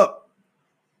fucked up.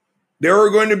 There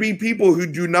are going to be people who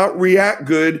do not react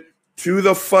good to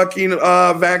the fucking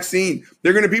vaccine.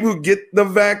 There are going to be people who get the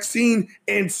vaccine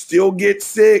and still get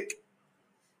sick.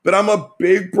 But I'm a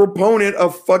big proponent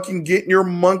of fucking getting your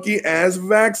monkey ass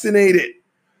vaccinated.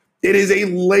 It is a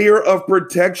layer of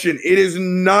protection. It is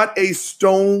not a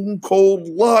stone cold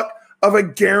luck of a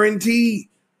guarantee.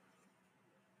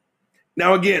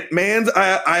 Now, again, Mans,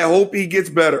 I hope he gets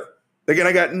better. Again,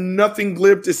 I got nothing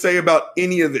glib to say about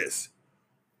any of this.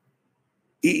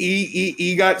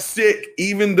 He got sick,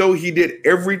 even though he did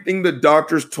everything the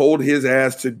doctors told his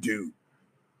ass to do.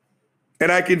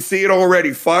 And I can see it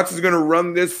already. Fox is going to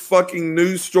run this fucking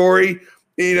news story.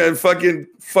 Fucking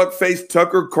fuckface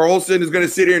Tucker Carlson is going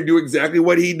to sit here and do exactly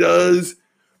what he does.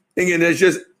 And it's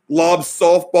just lob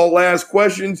softball ass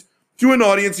questions to an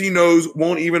audience he knows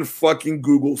won't even fucking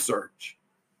Google search.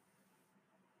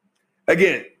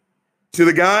 Again, to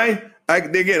the guy,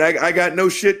 I got no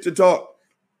shit to talk.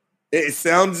 It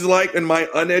sounds like, in my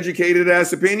uneducated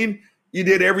ass opinion, you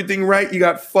did everything right. You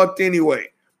got fucked anyway.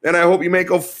 And I hope you make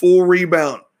a full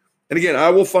rebound. And again, I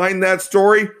will find that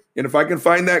story. And if I can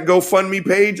find that GoFundMe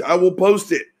page, I will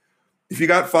post it. If you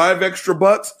got $5 extra,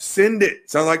 send it.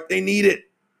 Sounds like they need it.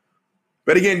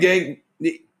 But again, gang,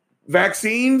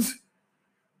 vaccines,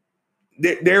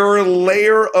 they're a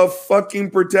layer of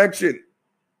fucking protection.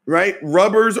 Right?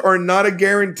 Rubbers are not a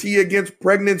guarantee against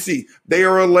pregnancy. They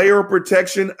are a layer of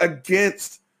protection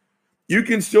against. You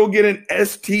can still get an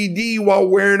STD while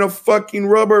wearing a fucking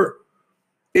rubber.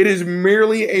 It is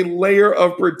merely a layer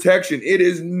of protection. It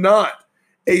is not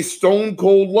a stone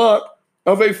cold luck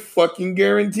of a fucking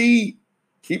guarantee.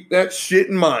 Keep that shit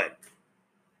in mind.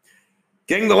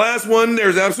 Gang, the last one,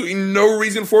 there's absolutely no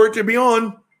reason for it to be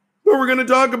on, but we're going to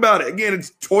talk about it. Again,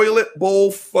 it's Toilet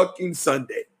Bowl fucking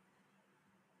Sunday.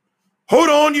 Hold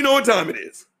on, you know what time it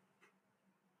is.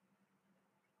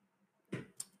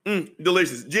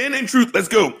 Delicious. Gin and truth, let's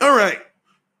go. All right.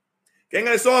 Gang,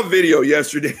 I saw a video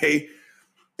yesterday,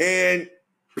 and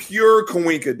pure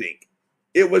coinkadink.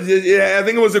 I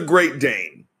think it was a Great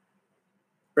Dane,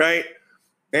 right?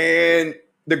 And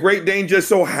the Great Dane just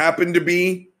so happened to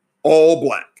be all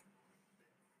black.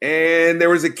 And there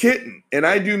was a kitten, and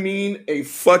I do mean a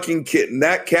fucking kitten.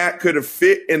 That cat could have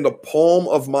fit in the palm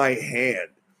of my hand.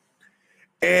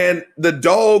 And the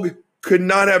dog could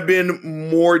not have been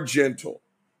more gentle.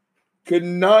 Could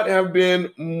not have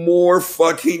been more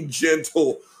fucking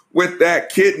gentle with that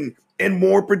kitten and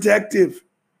more protective.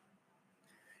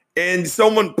 And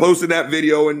someone posted that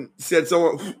video and said,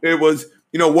 it was,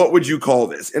 what would you call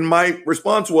this? And my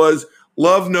response was,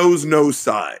 love knows no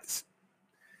size.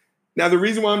 Now, the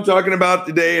reason why I'm talking about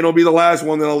today, and it'll be the last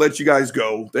one, then I'll let you guys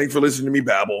go. Thanks for listening to me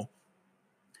babble.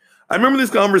 I remember this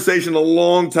conversation a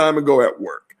long time ago at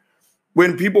work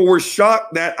when people were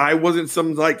shocked that I wasn't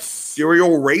some like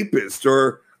serial rapist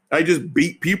or I just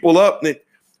beat people up. And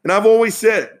I've always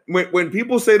said, when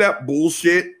people say that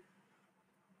bullshit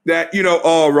that,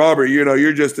 oh, Robert,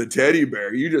 you're just a teddy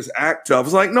bear. You just act tough.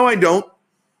 It's like, no, I don't.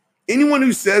 Anyone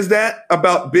who says that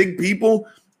about big people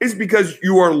is because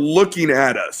you are looking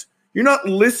at us. You're not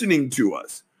listening to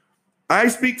us. I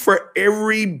speak for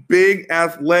every big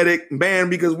athletic man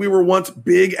because we were once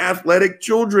big athletic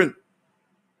children,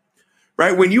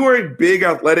 right? When you are a big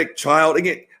athletic child,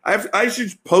 again, I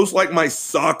should post like my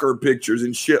soccer pictures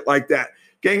and shit like that.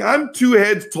 Gang, I'm 2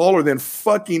 heads taller than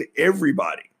fucking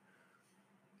everybody.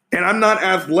 And I'm not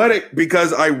athletic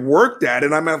because I worked at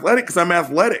it. I'm athletic because I'm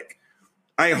athletic.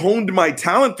 I honed my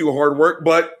talent through hard work,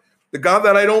 but the God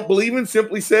that I don't believe in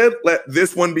simply said, let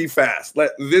this one be fast.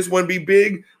 Let this one be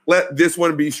big. Let this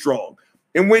one be strong.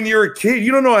 And when you're a kid,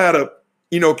 you don't know how to,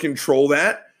 control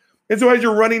that. And so as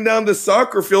you're running down the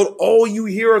soccer field, all you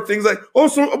hear are things like, oh,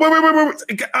 so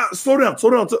wait. Slow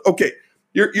down. Okay.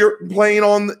 You're playing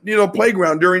on,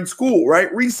 playground during school,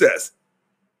 right? Recess.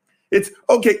 It's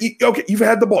okay. You've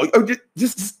had the ball. Oh,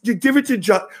 just give it to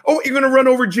John. Oh, you're going to run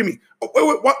over Jimmy.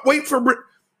 Oh, wait for Britt.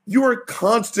 You are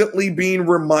constantly being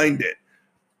reminded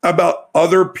about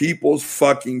other people's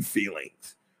fucking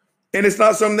feelings. And it's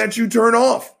not something that you turn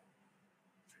off.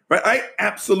 Right? I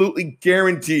absolutely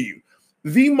guarantee you,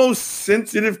 the most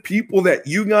sensitive people that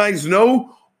you guys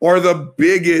know are the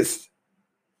biggest.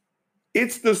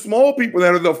 It's the small people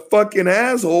that are the fucking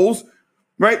assholes,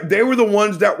 right? They were the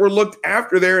ones that were looked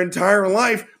after their entire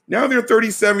life. Now they're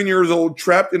 37 years old,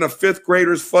 trapped in a fifth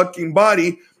grader's fucking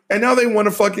body. And now they want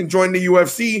to fucking join the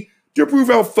UFC to prove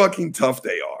how fucking tough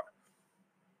they are.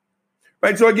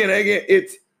 Right? So again,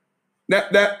 it's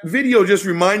that video just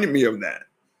reminded me of that.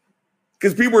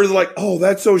 Because people are like, oh,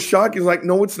 that's so shocking. It's like,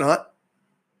 no, it's not.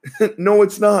 No,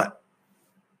 it's not.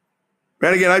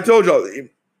 And again, I told y'all,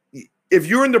 if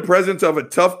you're in the presence of a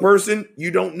tough person,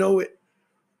 you don't know it.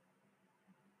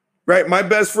 Right? My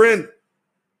best friend,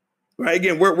 right?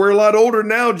 Again, we're a lot older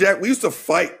now, Jack. We used to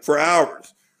fight for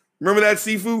hours. Remember that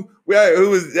Sifu?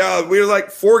 We were like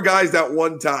 4 guys that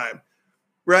one time,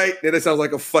 right? And it sounds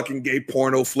like a fucking gay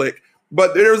porno flick.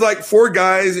 But there was like 4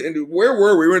 guys, and where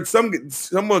were we? We were in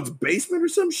someone's basement or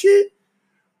some shit.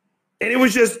 And it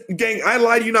was just, gang, I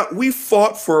lie to you not. We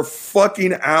fought for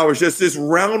fucking hours. Just this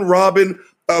round robin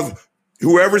of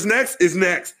whoever's next is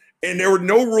next. And there were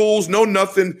no rules, no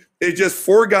nothing. It's just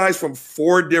 4 guys from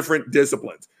 4 different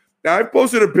disciplines. Now, I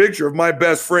posted a picture of my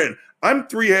best friend. I'm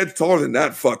 3 heads taller than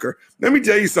that fucker. Let me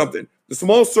tell you something. The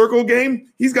small circle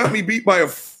game, he's got me beat by a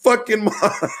fucking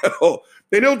mile.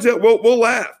 They don't tell, we'll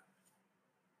laugh,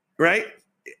 right?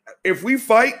 If we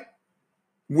fight,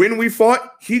 when we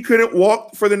fought, he couldn't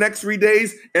walk for the next 3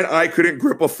 days, and I couldn't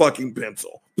grip a fucking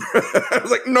pencil. I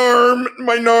was like,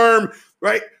 my narm,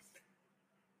 right?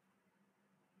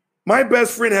 My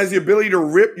best friend has the ability to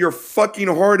rip your fucking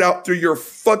heart out through your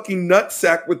fucking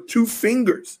nutsack with 2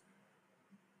 fingers.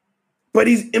 But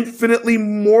he's infinitely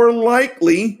more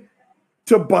likely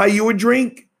to buy you a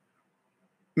drink,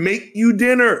 make you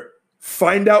dinner,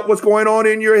 find out what's going on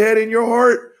in your head and your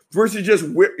heart, versus just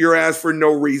whip your ass for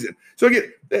no reason. So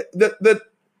again, the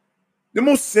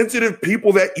most sensitive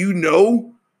people that you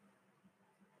know,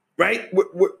 right?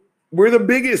 We're the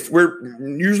biggest. We're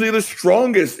usually the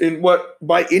strongest in what,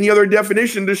 by any other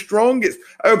definition, the strongest.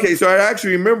 Okay, so I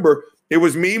actually remember it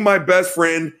was me, my best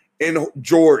friend, and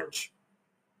George,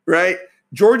 right?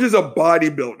 George is a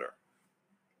bodybuilder.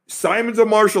 Simon's a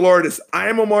martial artist.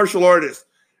 I'm a martial artist.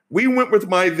 We went with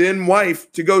my then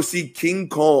wife to go see King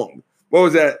Kong. What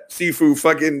was that? Sifu,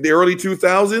 fucking the early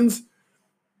 2000s?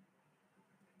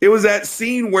 It was that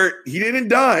scene where he didn't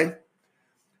die.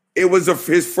 It was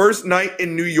his first night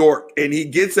in New York, and he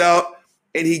gets out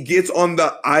and he gets on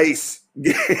the ice.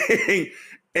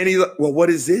 And he's like, well, what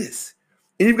is this?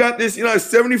 And you've got this,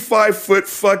 75-foot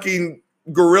fucking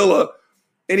gorilla,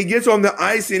 and he gets on the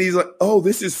ice and he's like, oh,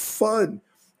 this is fun.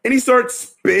 And he starts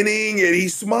spinning and he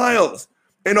smiles.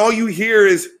 And all you hear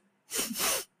is,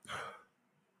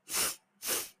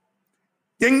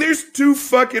 dang, there's 2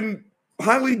 fucking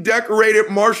highly decorated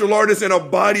martial artists and a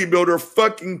bodybuilder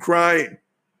fucking crying.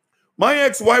 My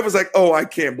ex-wife was like, oh, I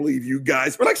can't believe you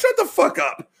guys. We're like, shut the fuck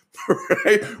up.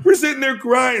 Right? We're sitting there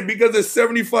crying because a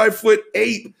 75-foot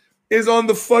ape is on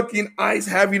the fucking ice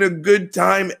having a good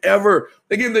time ever.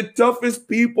 Again, the toughest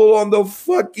people on the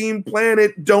fucking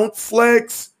planet don't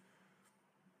flex.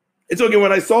 And so again,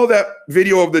 when I saw that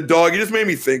video of the dog, it just made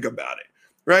me think about it,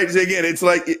 right? So again, it's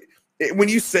like when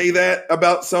you say that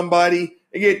about somebody,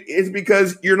 again, it's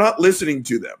because you're not listening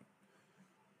to them,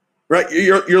 right?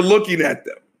 You're looking at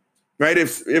them. Right?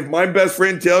 If my best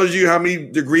friend tells you how many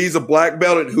degrees of black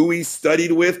belt and who he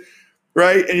studied with,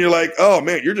 right? And you're like, oh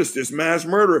man, you're just this mass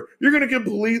murderer. You're going to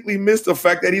completely miss the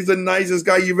fact that he's the nicest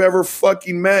guy you've ever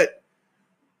fucking met.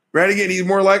 Right? Again, he's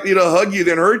more likely to hug you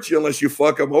than hurt you unless you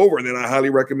fuck him over. And then I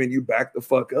highly recommend you back the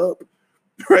fuck up.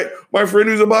 Right? My friend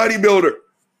who's a bodybuilder,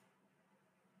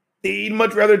 he'd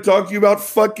much rather talk to you about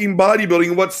fucking bodybuilding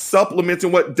and what supplements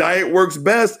and what diet works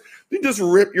best than just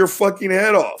rip your fucking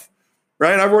head off.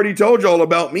 Right? I've already told y'all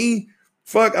about me.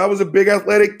 Fuck, I was a big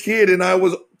athletic kid and I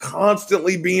was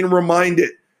constantly being reminded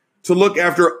to look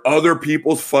after other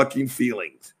people's fucking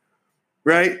feelings.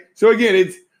 Right? So again,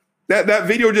 it's that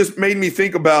video just made me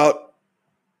think about,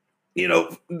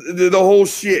 the whole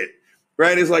shit.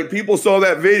 Right? It's like people saw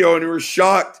that video and they were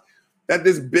shocked that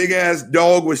this big ass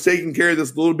dog was taking care of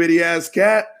this little bitty ass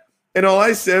cat. And all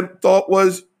I thought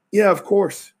was, yeah, of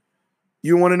course.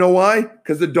 You want to know why?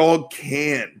 Because the dog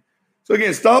can. So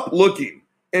again, stop looking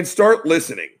and start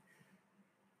listening.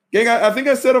 Gang, I think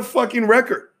I set a fucking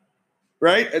record,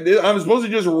 right? I'm supposed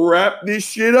to just wrap this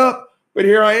shit up, but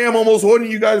here I am almost holding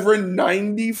you guys for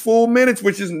 90 full minutes,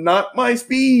 which is not my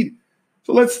speed.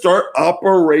 So let's start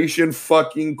Operation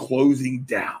fucking closing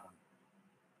down.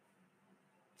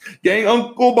 Gang,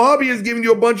 Uncle Bobby is giving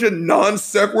you a bunch of non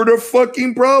sequitur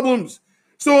fucking problems.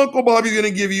 So Uncle Bobby's going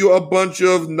to give you a bunch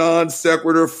of non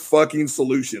sequitur fucking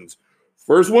solutions.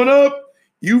 First one up,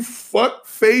 you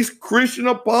fuck-faced Christian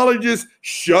apologists,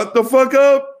 shut the fuck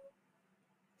up.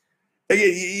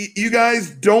 Again, you guys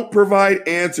don't provide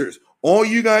answers. All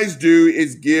you guys do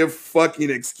is give fucking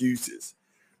excuses.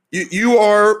 You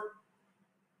are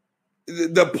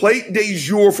the plate de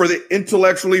jour for the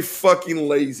intellectually fucking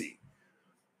lazy,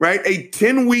 right? A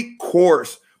 10-week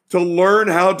course to learn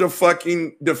how to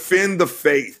fucking defend the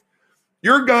faith.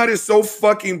 Your God is so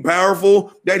fucking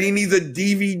powerful that he needs a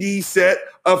DVD set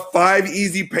of 5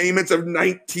 easy payments of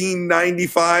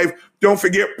 $19.95. Don't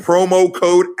forget promo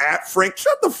code @Frank.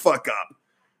 Shut the fuck up.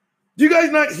 Do you guys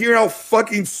not hear how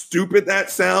fucking stupid that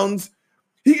sounds?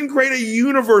 He can create a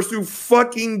universe through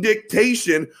fucking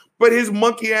dictation, but his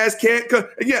monkey ass can't.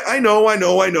 Yeah, I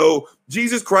know.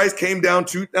 Jesus Christ came down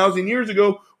 2,000 years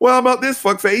ago. Well, how about this,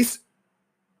 fuckface?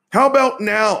 How about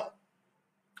now?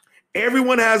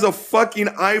 Everyone has a fucking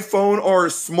iPhone or a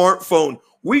smartphone.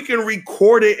 We can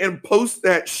record it and post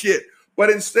that shit. But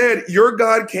instead, your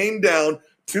God came down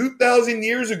 2,000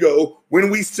 years ago when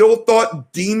we still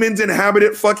thought demons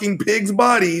inhabited fucking pigs'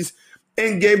 bodies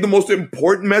and gave the most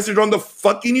important message on the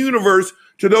fucking universe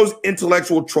to those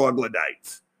intellectual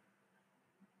troglodytes.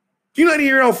 Do you not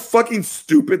hear how fucking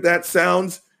stupid that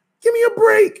sounds? Give me a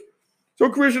break. So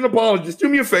Christian apologists, do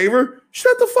me a favor,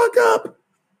 shut the fuck up.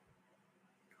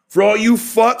 For all you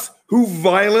fucks who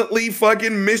violently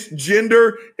fucking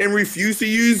misgender and refuse to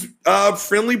use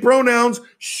friendly pronouns,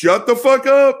 shut the fuck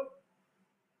up.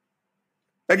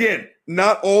 Again,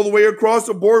 not all the way across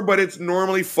the board, but it's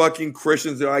normally fucking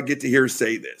Christians that I get to hear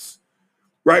say this.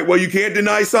 Right? Well, you can't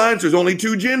deny science. There's only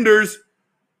two genders.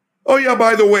 Oh, yeah,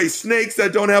 by the way, snakes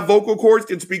that don't have vocal cords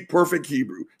can speak perfect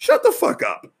Hebrew. Shut the fuck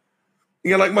up.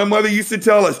 You know, like my mother used to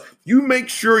tell us, you make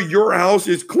sure your house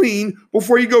is clean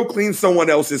before you go clean someone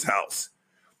else's house.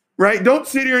 Right? Don't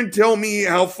sit here and tell me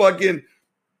how fucking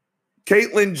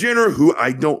Caitlyn Jenner, who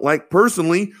I don't like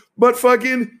personally, but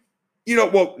fucking,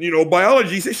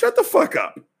 biology, say, shut the fuck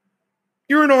up.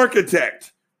 You're an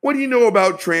architect. What do you know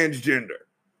about transgender?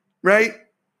 Right?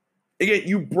 Again,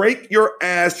 you break your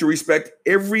ass to respect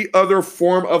every other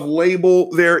form of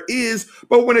label there is,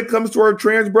 but when it comes to our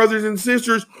trans brothers and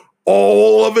sisters,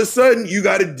 all of a sudden you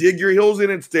got to dig your heels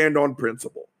in and stand on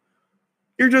principle.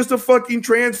 You're just a fucking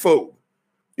transphobe.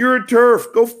 You're a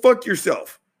TERF. Go fuck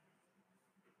yourself.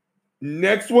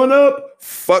 Next one up,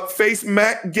 fuckface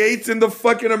Matt Gaetz in the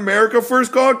fucking America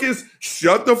First Caucus.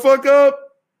 Shut the fuck up.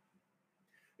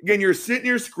 Again, you're sitting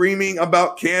here screaming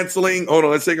about canceling. Hold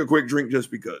on, let's take a quick drink just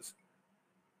because.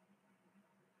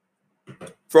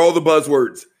 For all the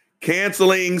buzzwords,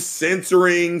 canceling,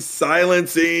 censoring,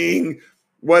 silencing,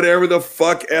 whatever the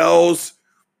fuck else.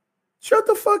 Shut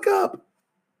the fuck up.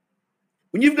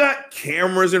 When you've got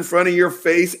cameras in front of your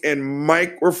face and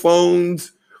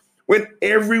microphones, when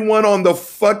everyone on the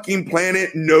fucking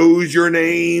planet knows your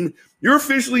name, you're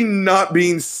officially not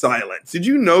being silenced. Did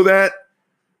you know that?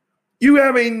 You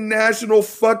have a national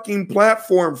fucking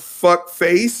platform,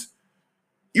 fuckface.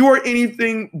 You are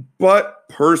anything but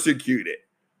persecuted.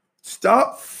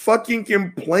 Stop fucking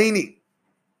complaining.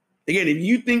 Again, if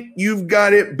you think you've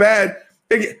got it bad,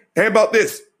 again, hey, about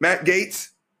this, Matt Gaetz,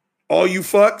 all you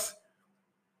fucks,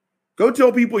 go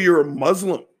tell people you're a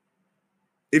Muslim.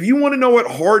 If you want to know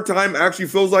what hard time actually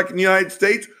feels like in the United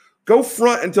States, go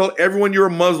front and tell everyone you're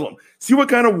a Muslim. See what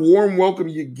kind of warm welcome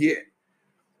you get.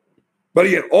 But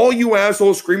again, all you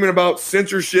assholes screaming about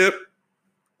censorship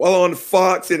while on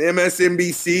Fox and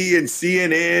MSNBC and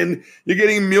CNN, you're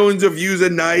getting millions of views a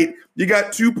night. You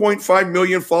got 2.5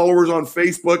 million followers on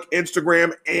Facebook,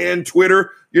 Instagram, and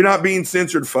Twitter. You're not being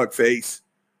censored, fuckface.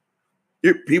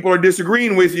 People are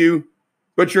disagreeing with you,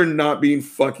 but you're not being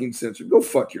fucking censored. Go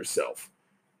fuck yourself.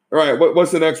 All right,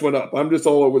 what's the next one up? I'm just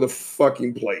all over the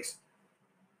fucking place.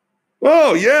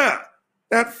 Oh, yeah,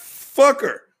 that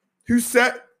fucker who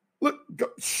sat, look,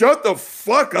 shut the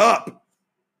fuck up.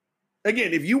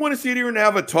 Again, if you want to sit here and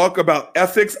have a talk about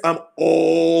ethics, I'm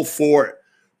all for it.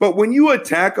 But when you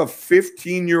attack a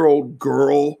 15-year-old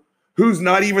girl who's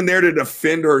not even there to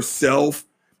defend herself,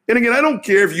 and again, I don't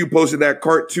care if you posted that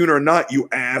cartoon or not, you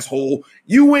asshole.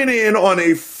 You went in on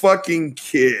a fucking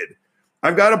kid.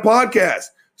 I've got a podcast,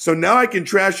 so now I can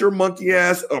trash your monkey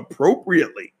ass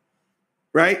appropriately,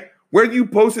 right? Whether you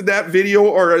posted that video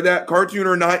or that cartoon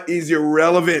or not is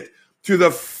irrelevant to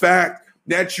the fact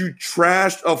that you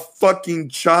trashed a fucking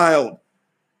child.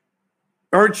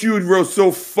 Aren't you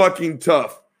so fucking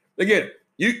tough? Again,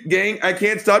 you gang, I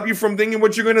can't stop you from thinking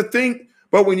what you're going to think,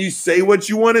 but when you say what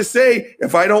you want to say,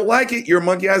 if I don't like it, your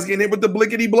monkey ass getting hit with the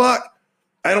blickety block.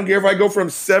 I don't care if I go from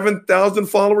 7,000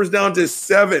 followers down to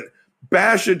 7.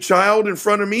 Bash a child in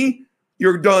front of me,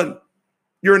 you're done.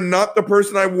 You're not the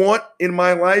person I want in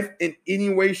my life in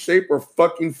any way, shape, or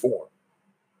fucking form.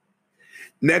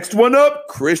 Next one up,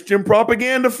 Christian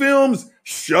propaganda films.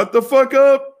 Shut the fuck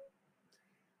up.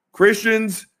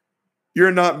 Christians,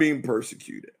 you're not being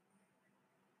persecuted.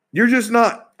 You're just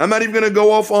not. I'm not even going to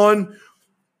go off on,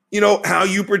 how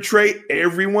you portray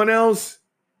everyone else.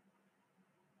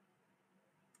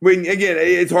 When, again,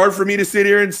 it's hard for me to sit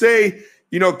here and say,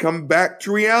 come back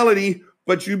to reality,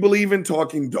 but you believe in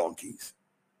talking donkeys,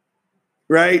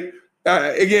 right?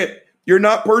 Again, you're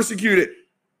not persecuted.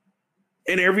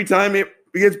 And every time it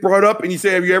gets brought up and you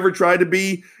say, have you ever tried to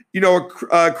be,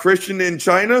 a Christian in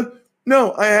China?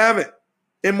 No, I haven't.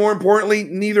 And more importantly,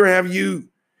 neither have you.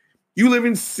 You live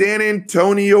in San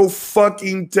Antonio,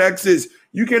 fucking Texas.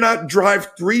 You cannot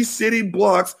drive 3 city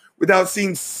blocks without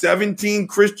seeing 17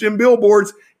 Christian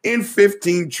billboards in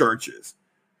 15 churches.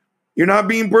 You're not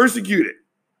being persecuted.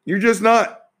 You're just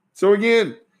not. So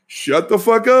again, shut the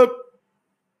fuck up.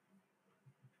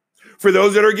 For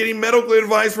those that are getting medical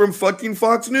advice from fucking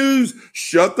Fox News,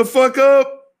 shut the fuck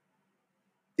up.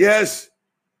 Yes.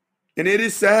 And it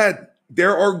is sad.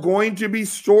 There are going to be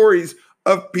stories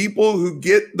of people who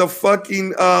get the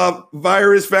fucking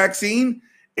virus vaccine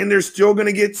and they're still going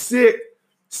to get sick.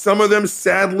 Some of them,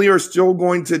 sadly, are still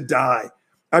going to die.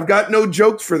 I've got no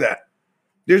jokes for that.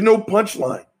 There's no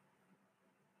punchline.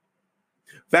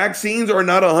 Vaccines are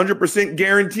not 100%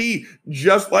 guaranteed,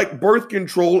 just like birth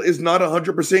control is not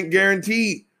 100%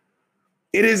 guaranteed.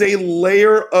 It is a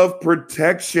layer of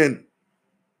protection.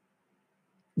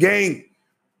 Gang,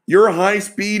 your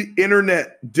high-speed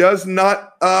internet does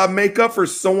not make up for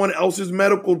someone else's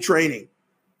medical training.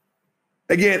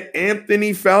 Again,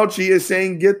 Anthony Fauci is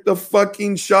saying, get the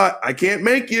fucking shot. I can't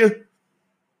make you,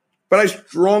 but I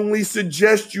strongly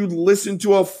suggest you listen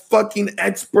to a fucking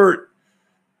expert.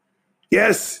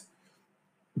 Yes,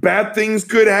 bad things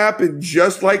could happen,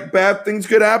 just like bad things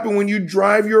could happen when you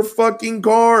drive your fucking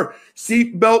car.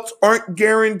 Seatbelts aren't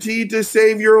guaranteed to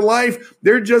save your life.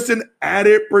 They're just an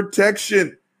added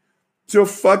protection to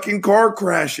fucking car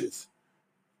crashes.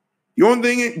 The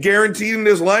only thing guaranteed in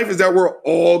this life is that we're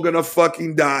all gonna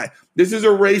fucking die. This is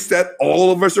a race that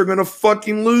all of us are gonna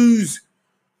fucking lose.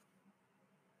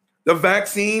 The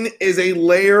vaccine is a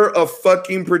layer of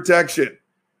fucking protection.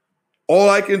 All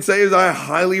I can say is I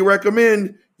highly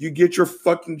recommend you get your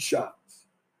fucking shots.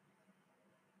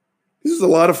 This is a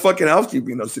lot of fucking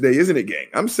housekeeping though today, isn't it, gang?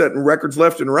 I'm setting records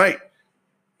left and right.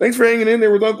 Thanks for hanging in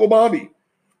there with Uncle Bobby.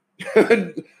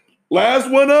 Last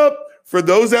one up. For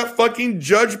those that fucking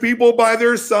judge people by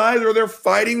their size or they're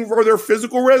fighting for their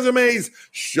physical resumes,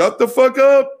 shut the fuck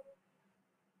up.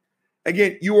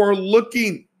 Again, you are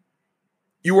looking.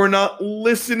 You are not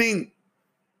listening.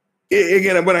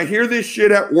 Again, when I hear this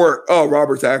shit at work, oh,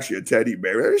 Robert's actually a teddy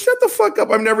bear. Shut the fuck up.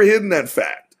 I've never hidden that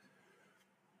fact.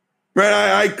 Right?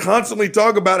 I constantly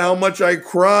talk about how much I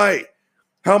cry,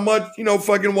 how much,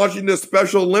 fucking watching the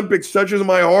Special Olympics touches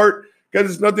my heart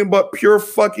because it's nothing but pure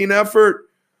fucking effort.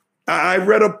 I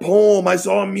read a poem. I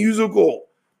saw a musical.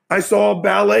 I saw a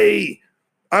ballet.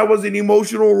 I was an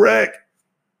emotional wreck.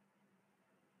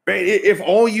 Right? If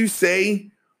all you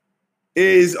say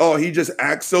is, oh, he just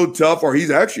acts so tough, or he's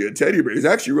actually a teddy bear, he's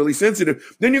actually really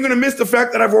sensitive, then you're going to miss the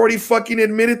fact that I've already fucking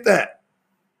admitted that.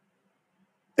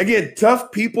 Again,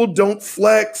 tough people don't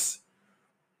flex,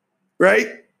 right?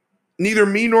 Neither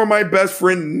me nor my best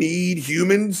friend need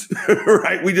humans,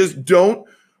 right? We just don't.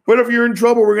 But if you're in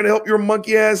trouble, we're going to help your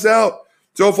monkey ass out.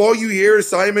 So if all you hear is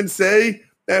Simon say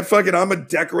that fucking I'm a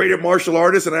decorated martial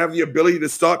artist and I have the ability to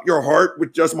stop your heart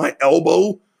with just my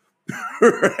elbow,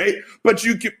 right? But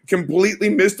you completely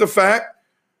miss the fact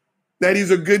that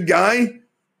he's a good guy.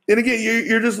 And again,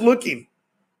 you're just looking.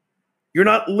 You're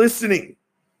not listening.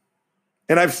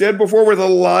 And I've said before with a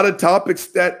lot of topics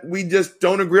that we just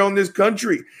don't agree on in this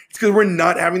country. It's because we're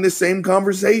not having the same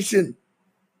conversation,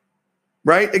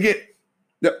 right? Again,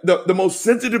 the most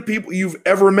sensitive people you've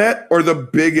ever met are the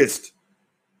biggest.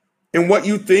 And what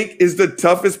you think is the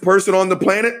toughest person on the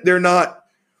planet, they're not.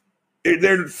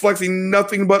 They're flexing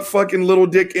nothing but fucking little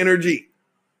dick energy.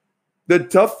 The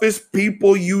toughest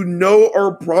people you know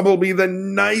are probably the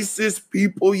nicest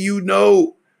people you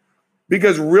know.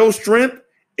 Because real strength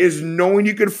is knowing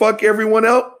you can fuck everyone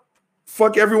up,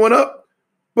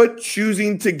 but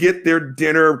choosing to get their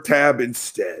dinner tab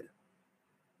instead.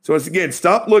 So it's again,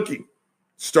 stop looking.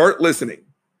 Start listening.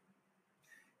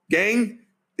 Gang,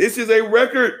 this is a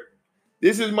record.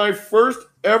 This is my first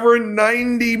ever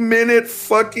 90-minute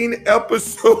fucking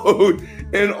episode.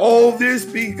 And all this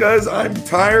because I'm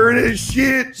tired as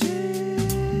shit.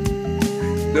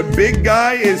 The big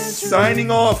guy is signing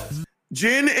off.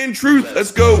 Gin and Truth,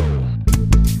 let's go.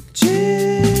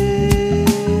 Gin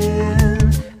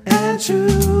and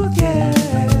Truth,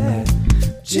 yeah.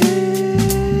 Gin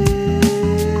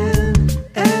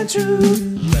and Truth.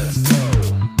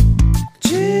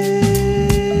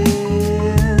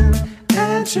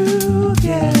 Truth,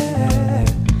 yeah.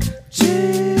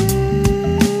 Gin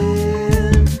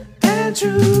and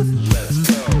Truth. Let's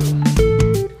go.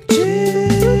 Gin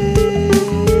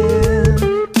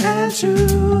and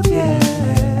Truth, yeah.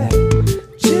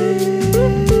 Gin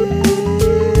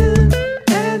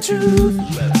and Truth.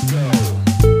 Let's go.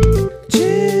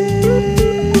 Gin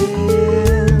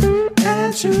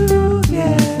and Truth,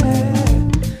 yeah.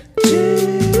 Gin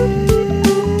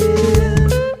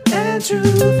and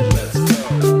Truth.